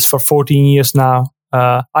doing this for 14 years now.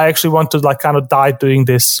 I actually want to like kind of die doing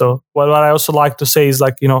this. So what I also like to say is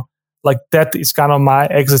like, like that is kind of my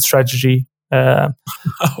exit strategy.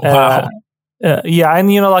 Wow. Yeah,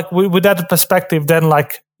 and like with that perspective, then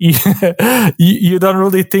like you don't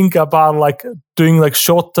really think about like doing like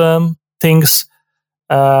short term things.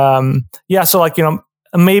 Yeah, so like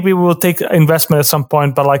maybe we'll take investment at some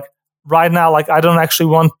point, but like right now, like I don't actually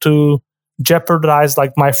want to jeopardize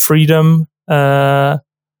like my freedom. I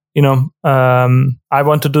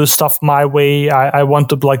want to do stuff my way. I want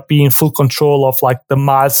to like be in full control of like the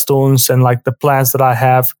milestones and like the plans that I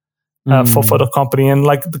have for the company, and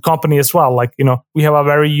like the company as well. Like, we have a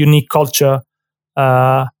very unique culture,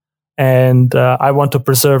 and I want to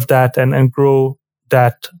preserve that and grow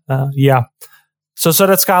that. Yeah. So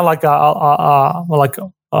that's kind of like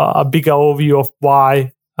a bigger overview of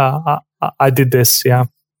why I did this. Yeah.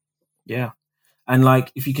 Yeah. And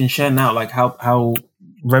like, if you can share now, like how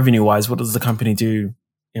revenue wise, what does the company do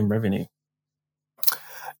in revenue?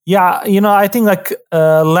 Yeah, I think like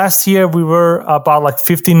last year we were about like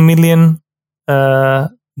 $15 million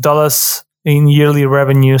in yearly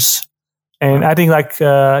revenues, and I think like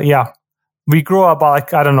we grow about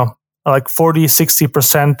like I don't know, like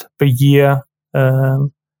 40-60% per year.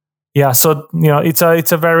 Yeah, so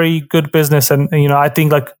it's a very good business, and I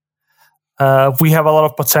think like we have a lot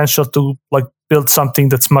of potential to like build something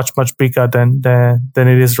that's much bigger than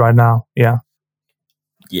it is right now. Yeah.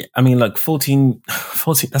 Yeah, I mean, like 14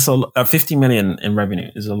 that's a lot. 50 million in revenue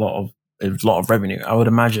is a lot of revenue. I would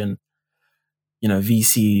imagine,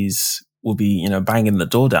 VCs will be, banging the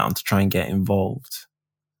door down to try and get involved.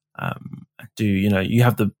 You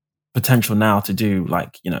have the potential now to do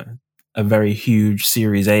like, a very huge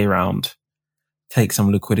Series A round, take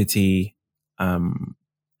some liquidity, and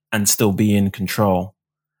still be in control.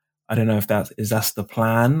 I don't know if that's the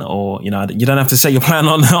plan, or you don't have to say your plan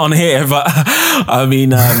on here, but I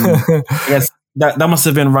mean, I guess that must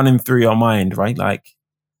have been running through your mind, right? Like,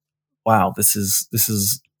 wow, this is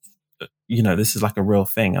like a real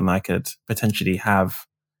thing, and I could potentially have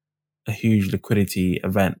a huge liquidity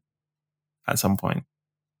event at some point.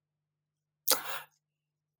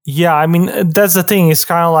 Yeah, I mean, that's the thing. It's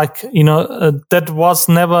kind of like, that was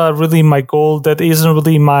never really my goal. That isn't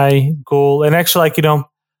really my goal. And actually, like,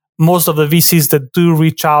 most of the VCs that do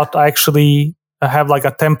reach out actually have like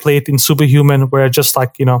a template in Superhuman where I just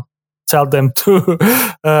like, tell them to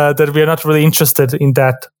that we are not really interested in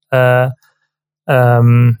that.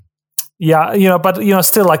 Yeah, but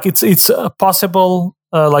still like it's possible.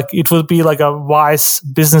 Like it would be like a wise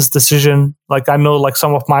business decision. Like I know like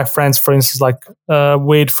some of my friends, for instance, like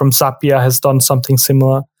Wade from Zapier has done something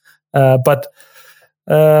similar. But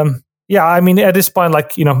yeah, I mean, at this point,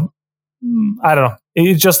 like, I don't know.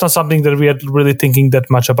 It's just not something that we are really thinking that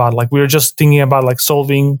much about. Like we're just thinking about like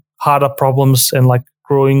solving harder problems and like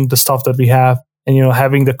growing the stuff that we have and,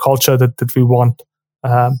 having the culture that we want.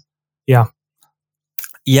 Yeah.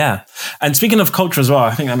 Yeah. And speaking of culture as well,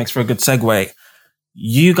 I think that makes for a good segue.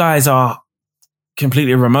 You guys are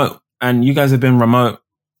completely remote, and you guys have been remote,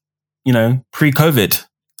 pre-COVID.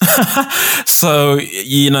 So,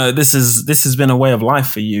 this has been a way of life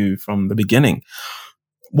for you from the beginning.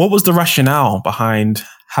 What was the rationale behind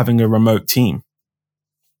having a remote team?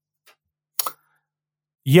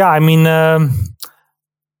 Yeah, I mean,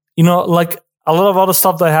 like a lot of other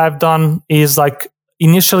stuff that I have done is like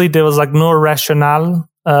initially there was like no rationale.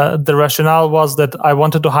 The rationale was that I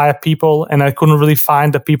wanted to hire people and I couldn't really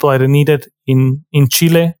find the people that I needed in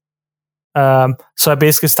Chile. So I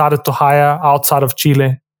basically started to hire outside of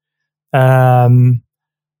Chile. Yeah.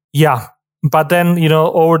 But then,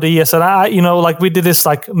 over the years, and I, like we did this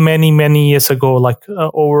like many, many years ago, like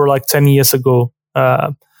over like 10 years ago.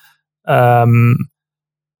 And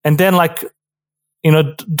then like,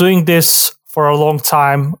 doing this for a long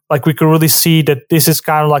time, like we could really see that this is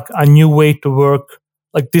kind of like a new way to work.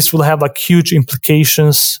 Like this will have like huge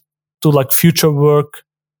implications to like future work,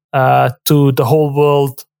 to the whole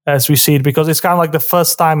world as we see it, because it's kind of like the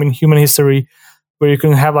first time in human history where you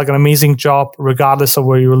can have like an amazing job regardless of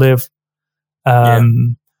where you live.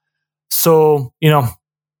 So,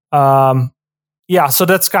 so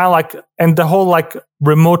that's kind of like, and the whole like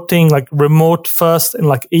remote thing, like remote first and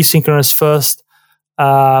like asynchronous first,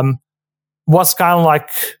 was kind of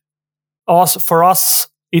like for us,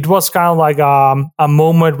 it was kind of like a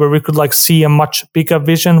moment where we could like see a much bigger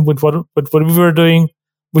vision with what we were doing,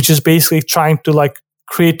 which is basically trying to like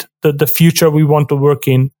create the future we want to work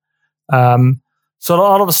in. So a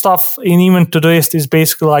lot of the stuff in even Todoist is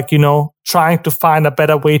basically like, trying to find a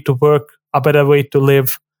better way to work, a better way to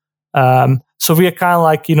live. So we are kind of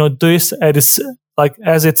like, Todoist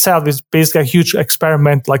as itself is basically a huge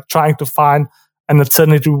experiment, like trying to find an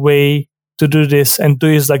alternative way to do this and do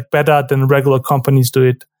is like better than regular companies do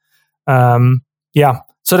it.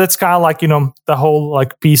 So that's kind of like, the whole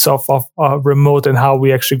like piece of remote and how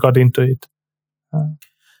we actually got into it.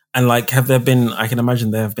 And like, have there been, I can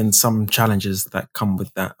imagine there have been some challenges that come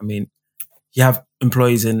with that. I mean, you have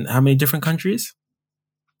employees in how many different countries?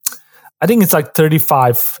 I think it's like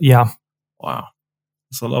 35. Yeah. Wow.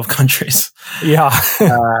 It's a lot of countries. Yeah.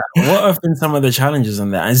 What have been some of the challenges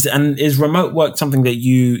in that? And is remote work something that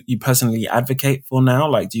you personally advocate for now?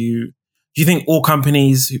 Like, do you think all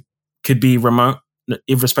companies could be remote,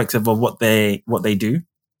 irrespective of what they do?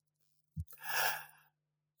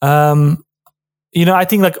 I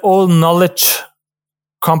think like all knowledge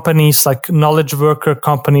companies, like knowledge worker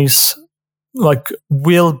companies, like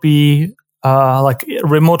will be like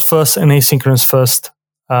remote first and asynchronous first.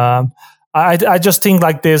 I just think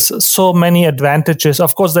like there's so many advantages.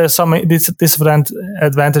 Of course, there's some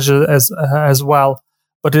disadvantages as well,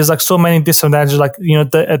 but there's like so many disadvantages. Like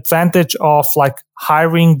the advantage of like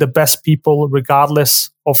hiring the best people regardless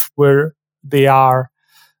of where they are,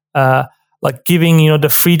 like giving the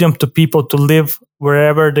freedom to people to live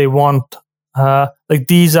wherever they want. Like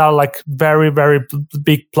these are like very, very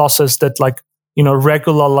big pluses that like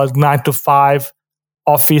regular like 9-to-5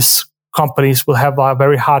 office companies will have a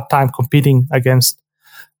very hard time competing against.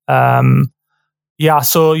 So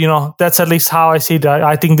that's at least how I see that.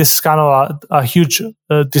 I think this is kind of a huge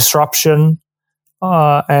disruption,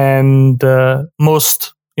 and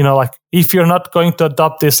most like if you're not going to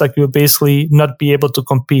adopt this, like you'll basically not be able to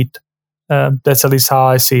compete. That's at least how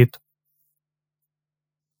I see it.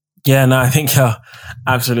 Yeah, no, I think you're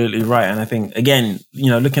absolutely right. And I think, again,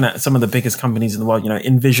 looking at some of the biggest companies in the world,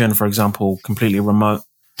 InVision, for example, completely remote.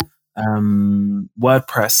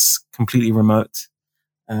 WordPress, completely remote.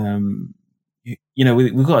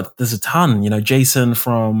 We've got, there's a ton, Jason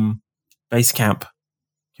from Basecamp,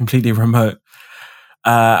 completely remote.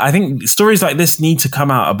 I think stories like this need to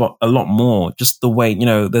come out about a lot more. Just the way,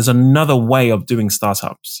 there's another way of doing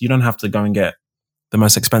startups. You don't have to go and get the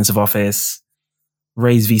most expensive office,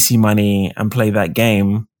 raise VC money and play that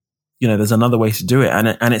game. There's another way to do it.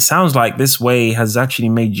 And it sounds like this way has actually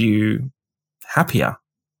made you happier.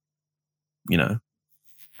 I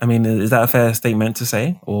mean, is that a fair statement to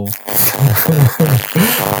say? Or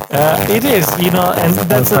it is, and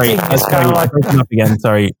that's the thing. It's kind of like up again.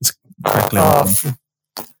 Sorry, it's crackling.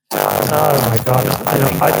 Oh my god!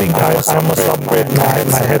 I think I must upgrade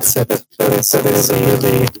my headset. It's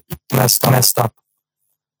really messed up.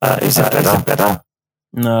 Is it better?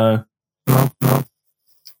 No.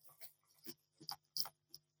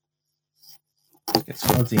 It's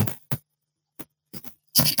fuzzy.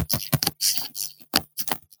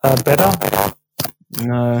 Better?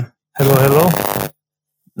 No. Hello?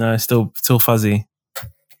 No, still fuzzy.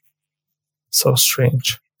 So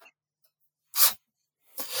strange.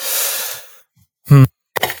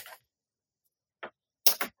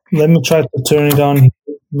 Let me try to turn it on.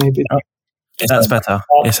 Maybe that's better.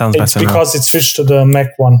 It sounds better. It's because it switched to the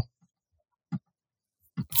Mac one.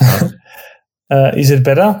 Is it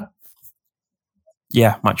better?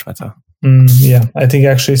 Yeah, much better. Yeah, I think I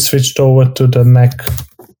actually switched over to the Mac.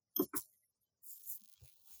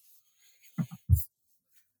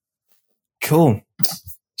 Cool.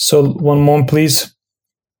 So one more, please.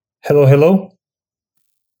 Hello.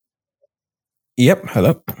 Yep.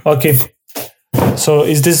 Hello. Okay. So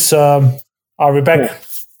is this? Are we back?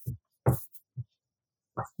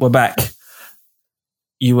 We're back.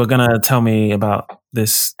 You were gonna tell me about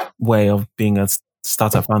this way of being a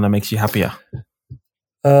startup founder makes you happier.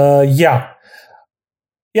 Yeah.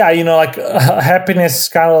 Like happiness is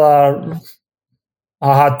kind of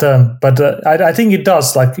a hard term, but I think it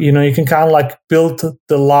does. Like, you can kind of like build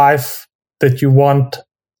the life that you want.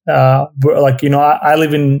 I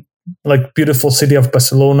live in like beautiful city of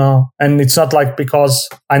Barcelona, and it's not like because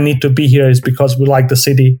I need to be here, it's because we like the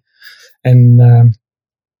city. And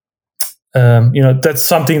that's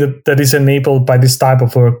something that is enabled by this type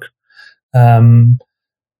of work. And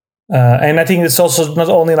I think it's also not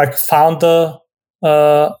only like founder,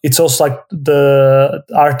 it's also like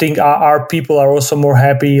our people are also more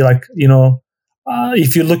happy. Like,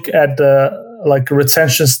 if you look at the like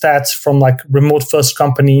retention stats from like remote first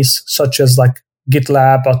companies such as like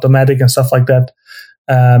GitLab, Automatic, and stuff like that,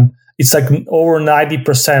 it's like over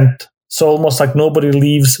 90%. So almost like nobody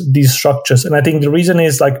leaves these structures. And I think the reason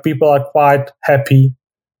is like people are quite happy,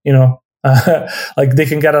 like they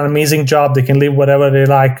can get an amazing job, they can live whatever they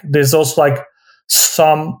like. There's also like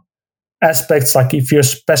some aspects, like if you're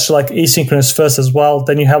special, like asynchronous first as well,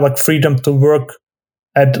 then you have like freedom to work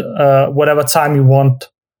at whatever time you want.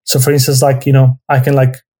 So for instance, like, I can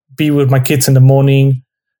like be with my kids in the morning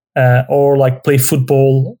or like play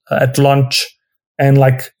football at lunch. And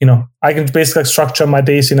like, I can basically structure my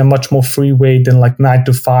days in a much more free way than like 9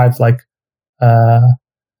 to 5. Like,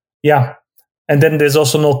 yeah. And then there's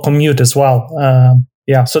also no commute as well.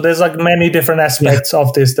 So there's like many different aspects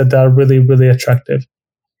of this that are really, really attractive.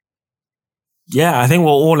 Yeah, I think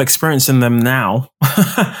we're all experiencing them now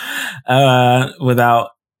without,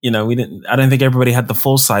 I don't think everybody had the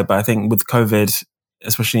foresight, but I think with COVID,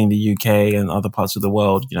 especially in the UK and other parts of the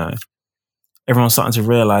world, everyone's starting to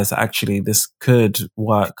realize that actually this could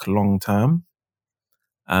work long term.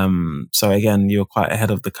 So again, you're quite ahead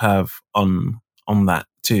of the curve on that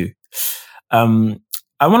too. I want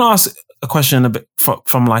to ask a question a bit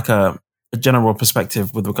from like a general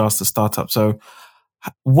perspective with regards to startups. So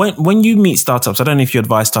when you meet startups, I don't know if you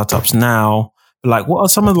advise startups now, but like what are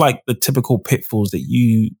some of like the typical pitfalls that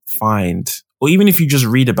you find, or even if you just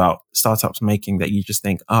read about startups making that you just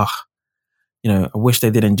think, I wish they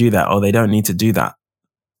didn't do that, or they don't need to do that?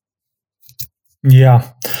 Yeah.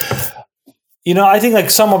 I think like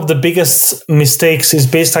some of the biggest mistakes is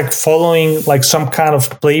based like following like some kind of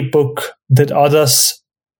playbook that others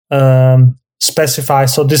specify.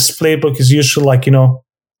 So this playbook is usually like,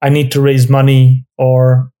 I need to raise money,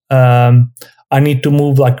 or I need to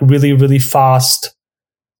move like really, really fast.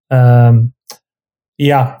 So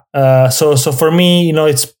for me,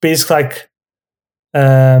 it's basically like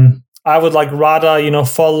I would like rather,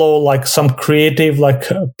 follow like some creative like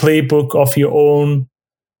playbook of your own.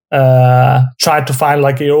 Try to find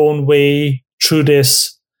like your own way through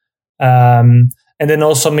this. And then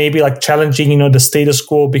also maybe like challenging, the status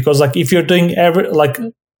quo, because like if you're doing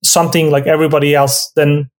something like everybody else,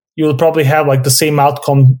 then you will probably have like the same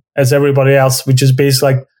outcome as everybody else, which is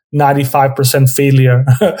basically like 95% failure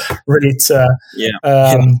rates.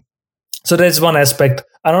 So that's one aspect.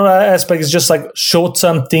 Another aspect is just like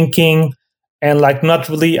short-term thinking and like not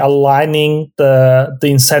really aligning the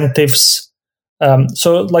incentives.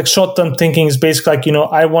 So like short-term thinking is basically like,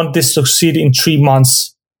 I want this to succeed in 3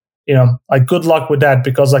 months. Like good luck with that,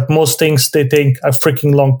 because like most things they take a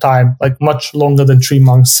freaking long time, like much longer than 3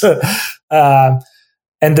 months.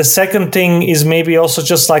 And the second thing is maybe also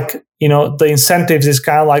just like, the incentives is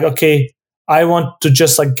kind of like, okay, I want to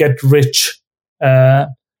just like get rich.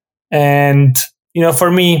 And,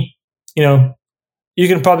 for me, you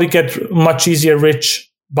can probably get much easier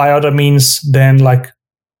rich by other means than like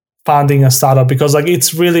founding a startup, because like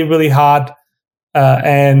it's really, really hard.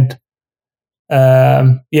 Like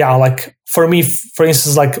for me, for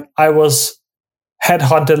instance, like I was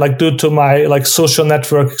headhunted like due to my like social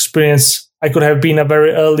network experience. I could have been a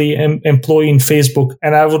very early employee in Facebook,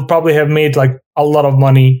 and I would probably have made like a lot of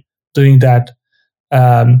money doing that.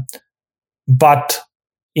 And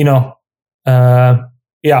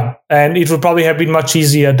it would probably have been much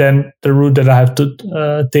easier than the route that I have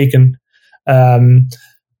taken.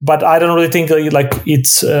 But I don't really think like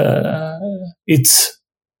it's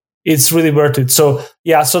really worth it. So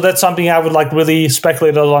that's something I would like really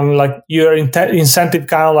speculate along. Like your incentive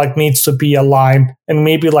kind of like needs to be aligned, and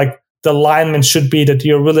maybe like the alignment should be that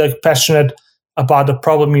you're really like passionate about the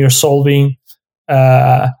problem you're solving.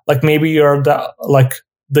 Like maybe you're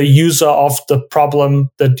the user of the problem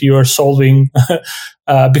that you're solving,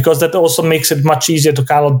 because that also makes it much easier to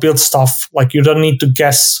kind of build stuff. Like you don't need to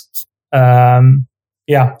guess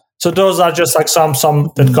Yeah. So those are just like some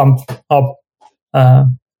that come up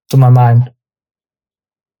to my mind.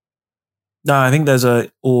 No, I think those are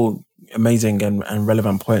all amazing and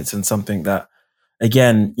relevant points, and something that,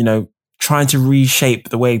 again, trying to reshape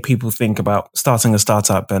the way people think about starting a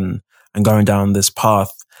startup and going down this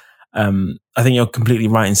path. I think you're completely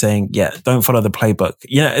right in saying, don't follow the playbook.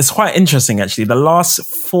 It's quite interesting, actually. The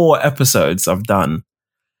last 4 episodes I've done,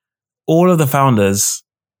 all of the founders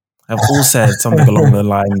have all said something along the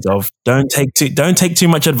lines of, don't take too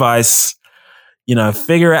much advice,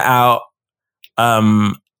 figure it out.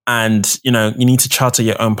 And you need to charter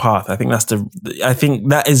your own path. I think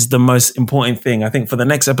that is the most important thing. I think for the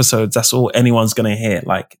next episodes, that's all anyone's going to hear.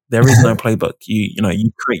 Like, there is no playbook.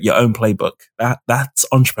 You create your own playbook. That's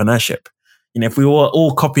entrepreneurship. If we were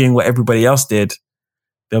all copying what everybody else did,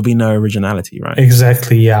 there'll be no originality, right?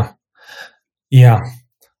 Exactly. Yeah.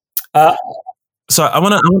 So I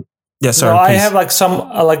want to. Yeah, sorry. I have like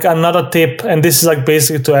another tip, and this is like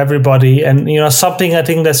basically to everybody. And something I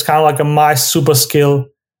think that's kind of like my super skill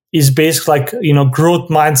is basically like growth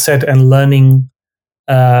mindset and learning.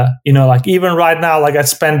 Like even right now, like I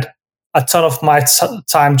spend a ton of my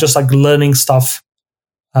time just like learning stuff,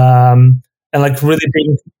 and like really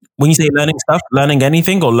being. When you say learning stuff, learning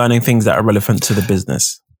anything or learning things that are relevant to the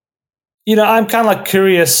business? I'm kind of like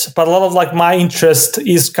curious, but a lot of like my interest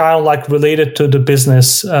is kind of like related to the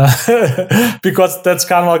business because that's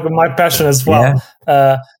kind of like my passion as well.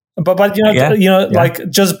 Yeah. Like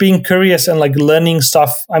just being curious and like learning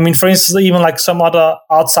stuff. I mean, for instance, even like some other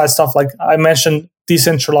outside stuff, like I mentioned,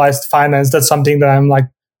 decentralized finance. That's something that I'm like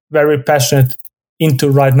very passionate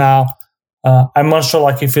into right now. I'm not sure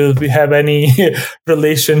like if it will have any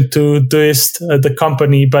relation to Doist, the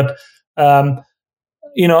company, but that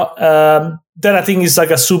I think is like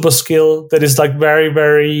a super skill that is like very,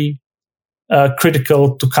 very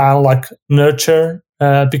critical to kind of like nurture,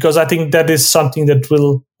 because I think that is something that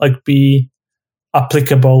will like be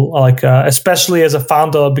applicable, like especially as a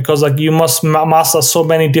founder, because like you must master so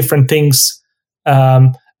many different things,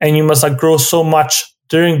 and you must like grow so much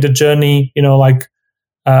during the journey.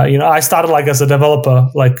 I started like as a developer,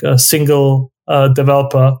 like a single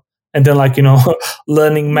developer. And then like,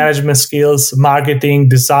 learning management skills, marketing,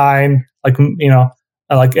 design,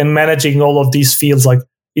 and managing all of these fields, like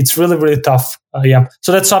it's really, really tough.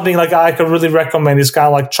 So that's something like I can really recommend is kind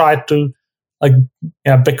of like try to like,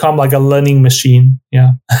 become like a learning machine.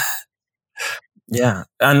 Yeah. Yeah.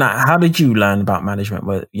 And how did you learn about management?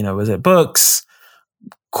 Was it books,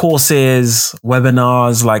 courses,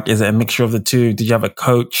 webinars? Like, is it a mixture of the two? Did you have a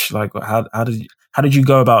coach? Like, how did you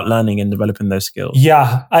go about learning and developing those skills?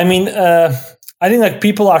 Yeah, I mean, I think like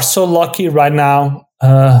people are so lucky right now,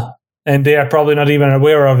 and they are probably not even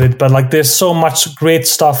aware of it. But like, there's so much great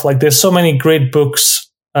stuff. Like, there's so many great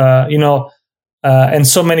books, and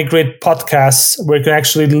so many great podcasts where you can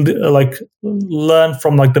actually like learn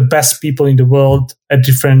from like the best people in the world at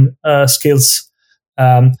different skills.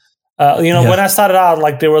 When I started out,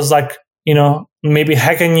 like there was like maybe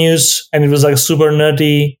Hacker News, and it was like super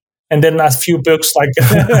nerdy. And then a few books like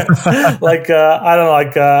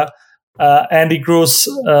Andy Grove's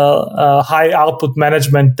High Output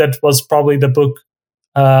Management. That was probably the book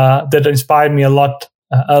that inspired me a lot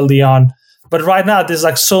early on. But right now, there's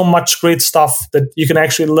like so much great stuff that you can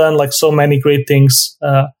actually learn like so many great things.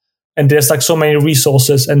 And there's like so many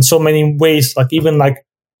resources and so many ways, like even like,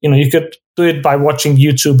 you could do it by watching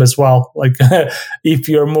YouTube as well. Like if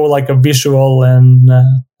you're more like a visual and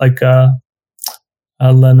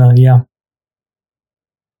learner, no,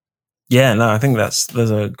 I think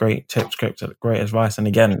those are great tips, great advice. And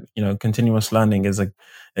again, continuous learning is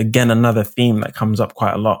again another theme that comes up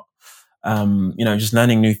quite a lot. Just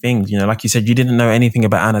learning new things. Like you said, you didn't know anything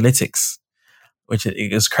about analytics, which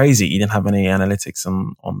it was crazy. You didn't have any analytics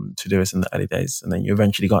on Todoist in the early days, and then you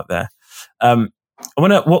eventually got there. I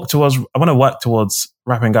want to work towards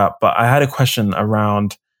wrapping up, but I had a question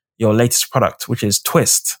around your latest product, which is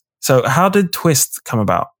Twist. So how did Twist come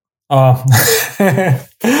about?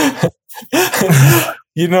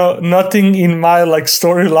 Nothing in my like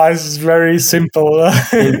storylines is very simple.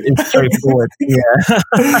 It's straightforward.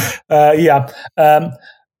 I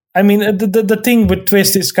mean, the thing with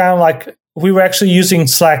Twist is kind of like we were actually using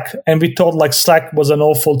Slack, and we thought like Slack was an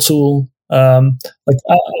awful tool. And like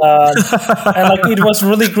it was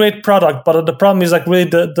really great product, but the problem is like really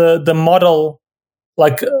the model,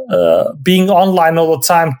 like being online all the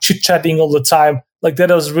time, chit-chatting all the time, like that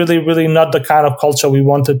was really, really not the kind of culture we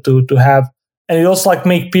wanted to have. And it also like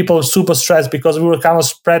make people super stressed because we were kind of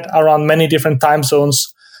spread around many different time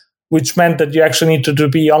zones, which meant that you actually need to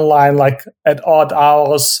be online like at odd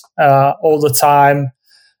hours all the time.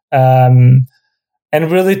 And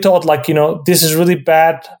really thought like, this is really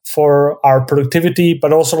bad for our productivity,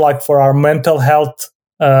 but also like for our mental health.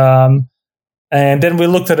 And then we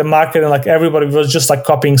looked at the market and like everybody was just like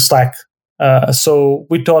copying Slack. So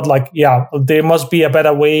we thought like, yeah, there must be a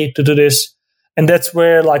better way to do this. And that's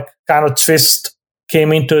where like kind of Twist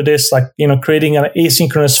came into this, like, creating an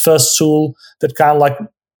asynchronous first tool that kind of like,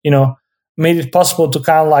 made it possible to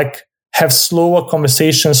kind of like have slower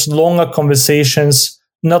conversations, longer conversations,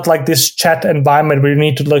 not like this chat environment where you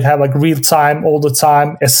need to like have like real time all the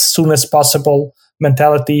time as soon as possible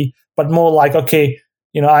mentality, but more like, okay,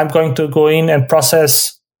 I'm going to go in and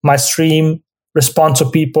process my stream, respond to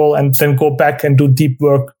people, and then go back and do deep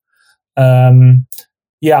work.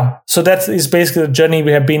 So that is basically the journey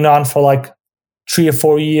we have been on for like 3 or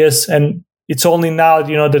 4 years. And it's only now,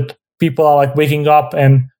 that people are like waking up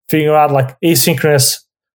and figuring out like asynchronous,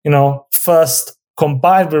 first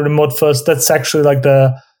combined with remote first. That's actually like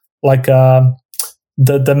the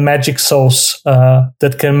magic sauce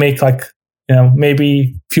that can make like,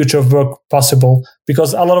 maybe future of work possible.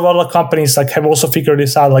 Because a lot of other companies like have also figured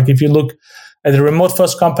this out. Like if you look at the remote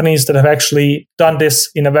first companies that have actually done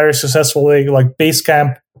this in a very successful way, like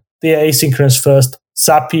Basecamp, they are asynchronous first.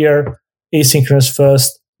 Zapier, asynchronous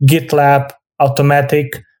first. GitLab,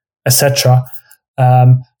 Automatic, etc.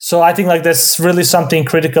 So I think like there's really something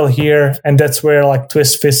critical here, and that's where like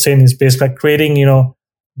Twist fits in, is basically like creating,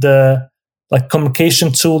 the like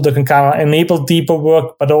communication tool that can kind of enable deeper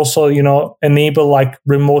work, but also, enable like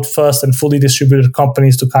remote first and fully distributed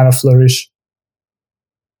companies to kind of flourish.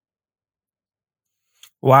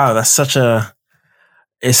 Wow,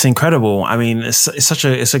 it's incredible. I mean,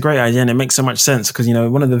 it's a great idea, and it makes so much sense because,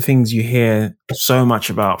 one of the things you hear so much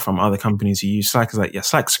about from other companies who use Slack is like, yeah,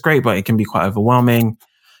 Slack's great, but it can be quite overwhelming.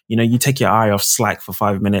 You take your eye off Slack for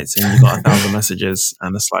 5 minutes and you've got 1,000 messages,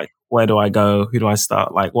 and it's like, where do I go? Who do I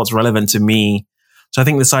start? Like, what's relevant to me? So I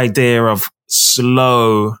think this idea of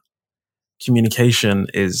slow communication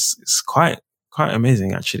is quite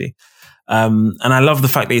amazing, actually. And I love the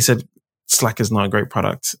fact that you said Slack is not a great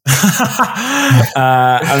product.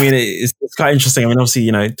 I mean, it's quite interesting. I mean, obviously,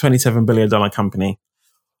 $27 billion company.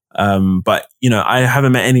 But, I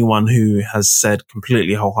haven't met anyone who has said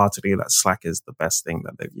completely wholeheartedly that Slack is the best thing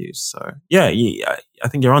that they've used. So yeah, I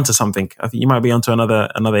think you're onto something. I think you might be onto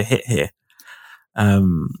another hit here. I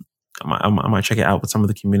might check it out with some of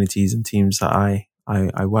the communities and teams that I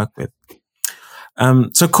work with.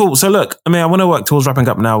 So cool. So look, I mean, I want to work towards wrapping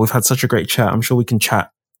up now. We've had such a great chat. I'm sure we can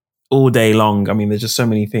chat all day long. I mean, there's just so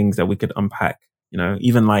many things that we could unpack,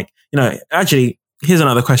 even like, actually, here's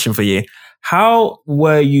another question for you. How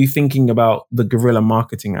were you thinking about the guerrilla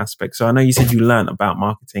marketing aspect? So I know you said you learned about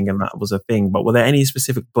marketing and that was a thing, but were there any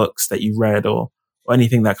specific books that you read or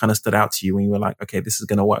anything that kind of stood out to you when you were like, okay, this is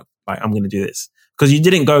going to work. Like, I'm going to do this. Because you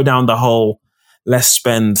didn't go down the whole, let's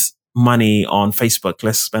spend money on Facebook,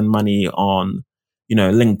 let's spend money on,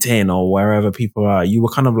 LinkedIn or wherever people are. You were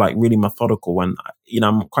kind of like really methodical, and,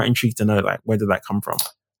 I'm quite intrigued to know, like, where did that come from?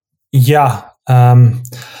 Yeah.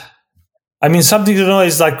 I mean, something to know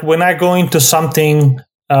is like when I go into something,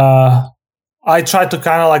 I try to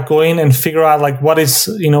kind of like go in and figure out like what is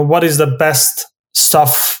the best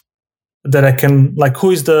stuff that I can, like, who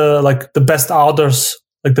is the best authors,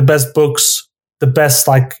 like the best books, the best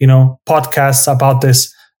podcasts about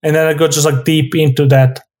this. And then I go just like deep into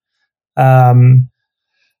that.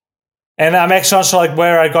 And I'm actually not sure like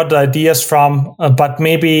where I got the ideas from, but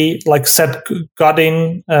maybe like Seth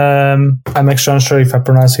Godin. I'm actually not sure if I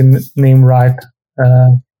pronounce his name right.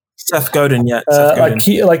 Seth Godin, yeah. Seth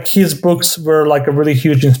Godin. Like his books were like a really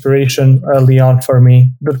huge inspiration early on for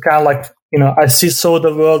me. But kind of like, I saw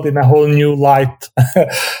the world in a whole new light.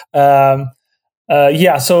 So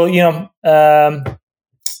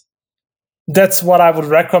that's what I would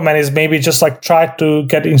recommend, is maybe just like try to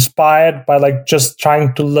get inspired by like just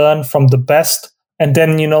trying to learn from the best. And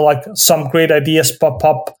then, like some great ideas pop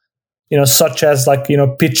up, such as like,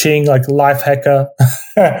 pitching like Lifehacker.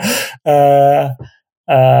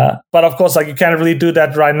 But of course, like you can't really do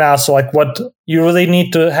that right now. So like what you really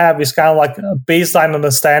need to have is kind of like a baseline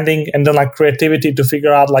understanding and then like creativity to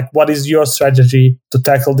figure out like what is your strategy to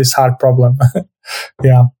tackle this hard problem.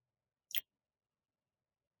 Yeah.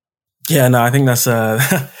 Yeah, no, I think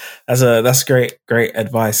that's great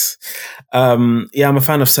advice. I'm a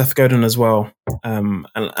fan of Seth Godin as well.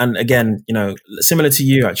 And again, similar to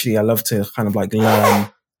you, actually, I love to kind of like learn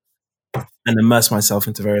and immerse myself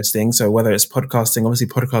into various things. So whether it's podcasting, obviously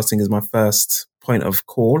podcasting is my first point of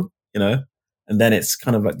call, and then it's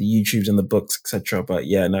kind of like the YouTubes and the books, etc. But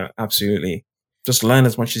yeah, no, absolutely. Just learn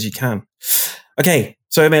as much as you can. Okay.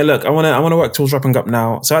 So, mate, look, I want to work towards wrapping up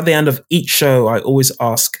now. So, at the end of each show, I always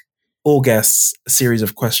ask all guests a series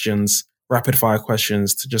of questions, rapid fire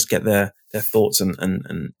questions, to just get their thoughts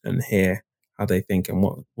and hear how they think and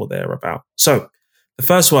what they're about. So, the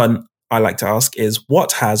first one I like to ask is,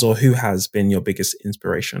 what has or who has been your biggest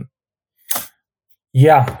inspiration?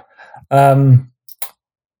 Yeah. There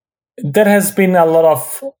has been a lot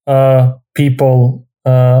of people,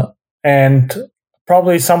 and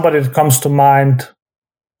probably somebody that comes to mind.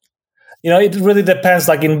 It really depends,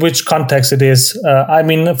 like in which context it is. I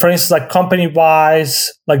mean, for instance, like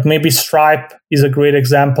company-wise, like maybe Stripe is a great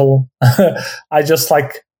example. I just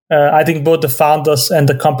like, I think both the founders and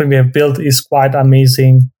the company they have built is quite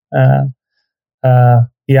amazing.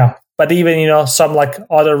 Yeah. But even, some like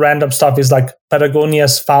other random stuff is like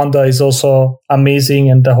Patagonia's founder is also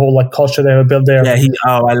amazing, and the whole like culture they have built there. Yeah,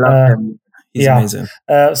 I love him. He's amazing.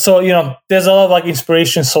 So, there's a lot of like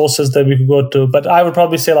inspiration sources that we could go to, but I would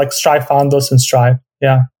probably say like Stripe founders and Stripe.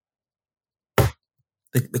 Yeah.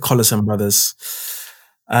 The Collison brothers.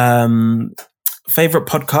 Favorite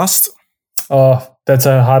podcast? Oh, that's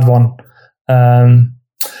a hard one.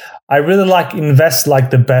 I really like Invest Like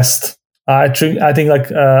the Best. I think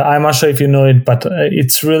like, I'm not sure if you know it, but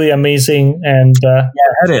it's really amazing. And I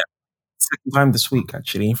heard it second time this week,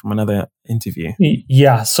 actually, from another interview.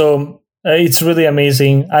 Yeah. So, it's really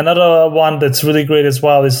amazing. Another one that's really great as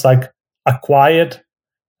well is like Acquired.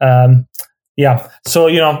 Yeah. So,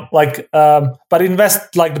 but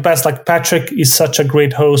Invest Like the Best, like Patrick is such a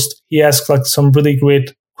great host. He asks like some really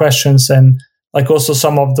great questions, and like also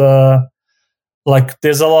some of the, like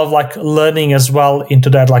there's a lot of like learning as well into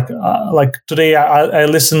that. Like today I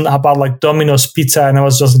listened about like Domino's Pizza and I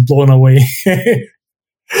was just blown away.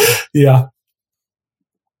 Yeah.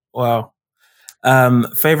 Wow.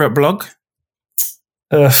 Favorite blog?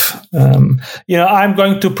 I'm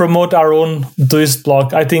going to promote our own Doist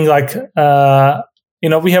blog. I think like,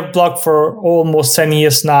 we have blog for almost 10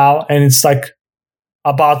 years now, and it's like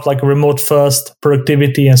about like remote first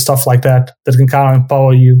productivity and stuff like that can kind of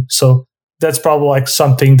empower you. So that's probably like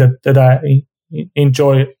something that I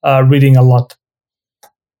enjoy reading a lot.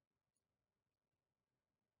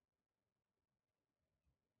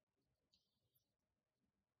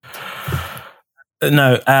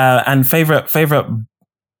 No, and favorite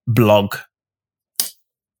blog?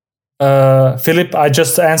 Philip, I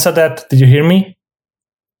just answered that. Did you hear me?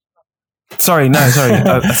 Sorry. I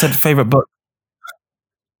said favorite book.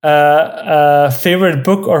 Favorite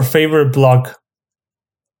book or favorite blog?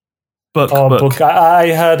 Book.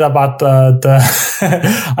 I heard about the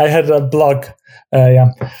I had a blog.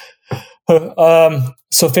 Yeah.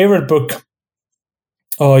 So favorite book.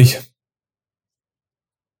 Oh,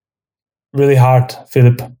 really hard,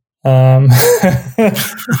 Philip.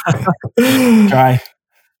 Try.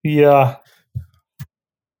 Yeah.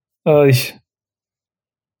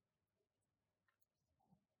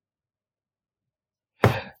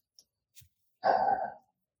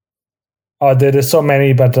 There's so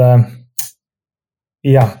many, but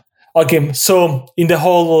yeah. Okay, so in the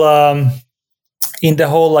whole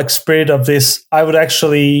like spirit of this, I would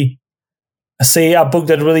actually say a book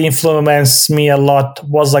that really influenced me a lot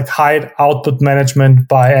was like High Output Management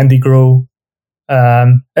by Andy Grove.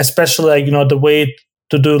 Especially like, the way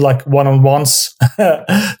to do like one-on-ones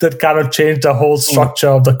that kind of changed the whole structure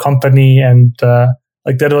of the company, and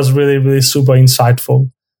like that was really, really super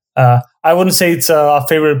insightful. I wouldn't say it's a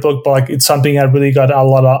favorite book, but like it's something I really got a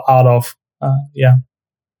lot out of. Yeah.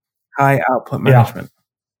 High Output Management.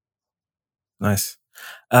 Yeah. Nice.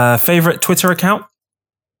 Favorite Twitter account?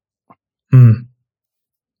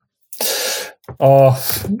 Oh,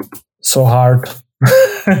 so hard.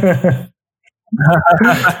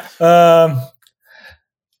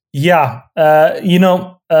 Yeah.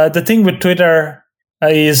 The thing with Twitter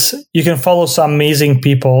is you can follow some amazing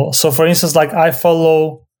people. So for instance, like I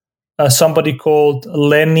follow somebody called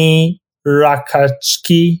Lenny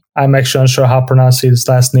Rakachki. I'm actually unsure how to pronounce his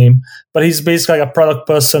last name, but he's basically like a product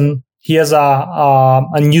person. He has a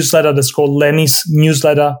newsletter that's called Lenny's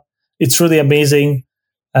Newsletter. It's really amazing.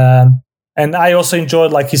 And I also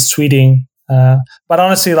enjoyed like his tweeting. But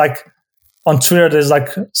honestly, like on Twitter, there's like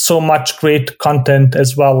so much great content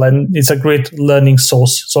as well. And it's a great learning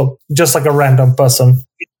source. So just like a random person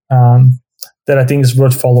that I think is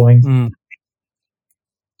worth following.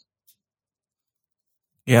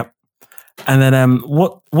 Yep. And then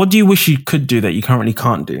what do you wish you could do that you currently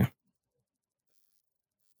can't do?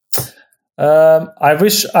 I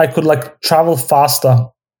wish I could like travel faster.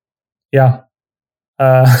 Yeah.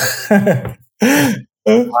 Wow,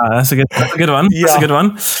 that's a good one. Yeah. That's a good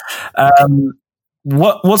one.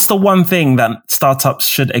 What's the one thing that startups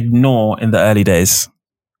should ignore in the early days?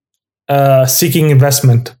 seeking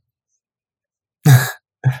investment.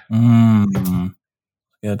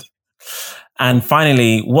 Good. And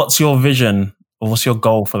finally, what's your vision or what's your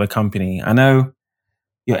goal for the company? I know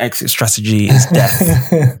your exit strategy is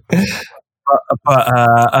death. But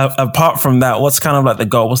apart from that, what's kind of like the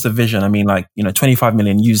goal? What's the vision? I mean, 25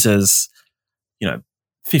 million users,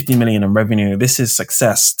 50 million in revenue. This is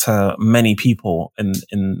success to many people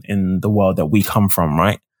in the world that we come from,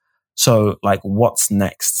 right? So, what's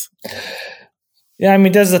next? Yeah, I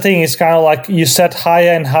mean, that's the thing. It's kind of like you set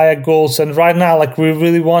higher and higher goals. And right now, we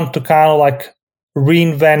really want to kind of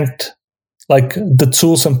reinvent the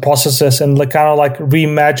tools and processes and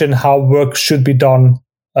reimagine how work should be done.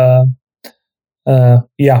 So,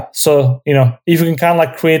 if you can kind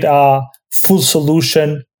of create a full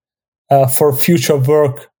solution for future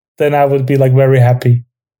work, then I would be very happy.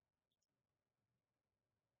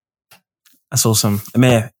 That's awesome.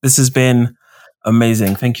 Amir, this has been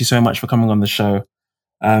amazing. Thank you so much for coming on the show.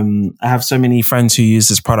 I have so many friends who use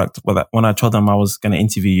this product. Well, when I told them I was going to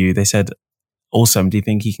interview you, they said, awesome. Do you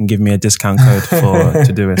think he can give me a discount code for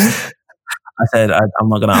Todoist? I said, I'm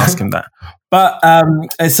not going to ask him that. But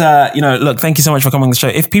it's, look, thank you so much for coming on the show.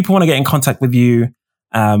 If people want to get in contact with you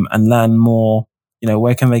and learn more,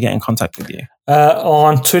 where can they get in contact with you?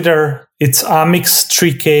 On Twitter, it's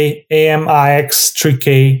Amix3K,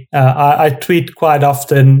 AMIX3K. I tweet quite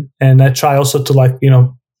often, and I try also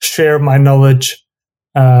to share my knowledge.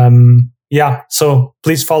 So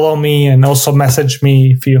please follow me and also message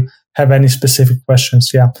me if you have any specific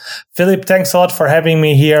questions. Yeah. Philip, thanks a lot for having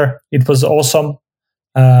me here. It was awesome.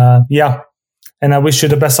 And I wish you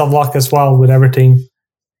the best of luck as well with everything.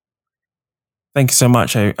 Thank you so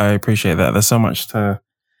much. I appreciate that. There's so much to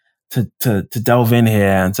delve in here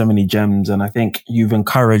and so many gems. And I think you've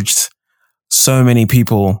encouraged so many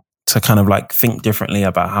people to kind of think differently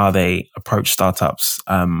about how they approach startups.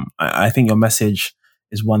 I think your message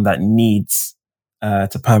is one that needs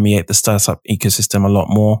to permeate the startup ecosystem a lot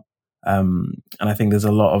more. And I think there's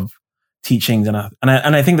a lot of teachings and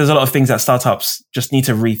I think there's a lot of things that startups just need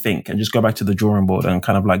to rethink and just go back to the drawing board and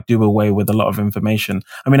kind of do away with a lot of information.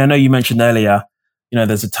 I mean, I know you mentioned earlier,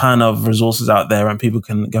 there's a ton of resources out there and people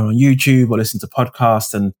can go on YouTube or listen to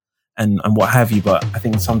podcasts and what have you. But I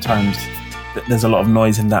think sometimes there's a lot of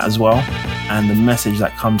noise in that as well. And the message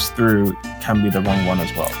that comes through can be the wrong one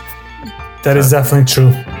as well. That is definitely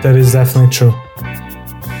true.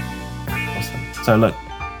 Awesome. So look,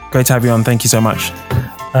 great to have you on. Thank you so much.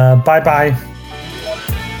 Bye-bye.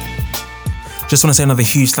 Just want to say another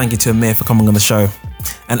huge thank you to Amir for coming on the show.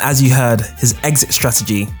 And as you heard, his exit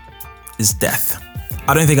strategy is death.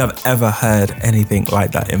 I don't think I've ever heard anything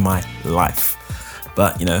like that in my life.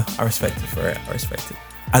 But, I respect it for it. I respect it.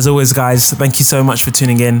 As always, guys, thank you so much for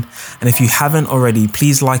tuning in. And if you haven't already,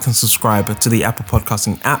 please like and subscribe to the Apple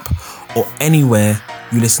Podcasting app or anywhere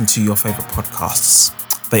you listen to your favorite podcasts.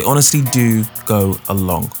 They honestly do go a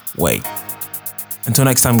long way. Until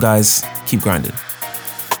next time, guys, keep grinding.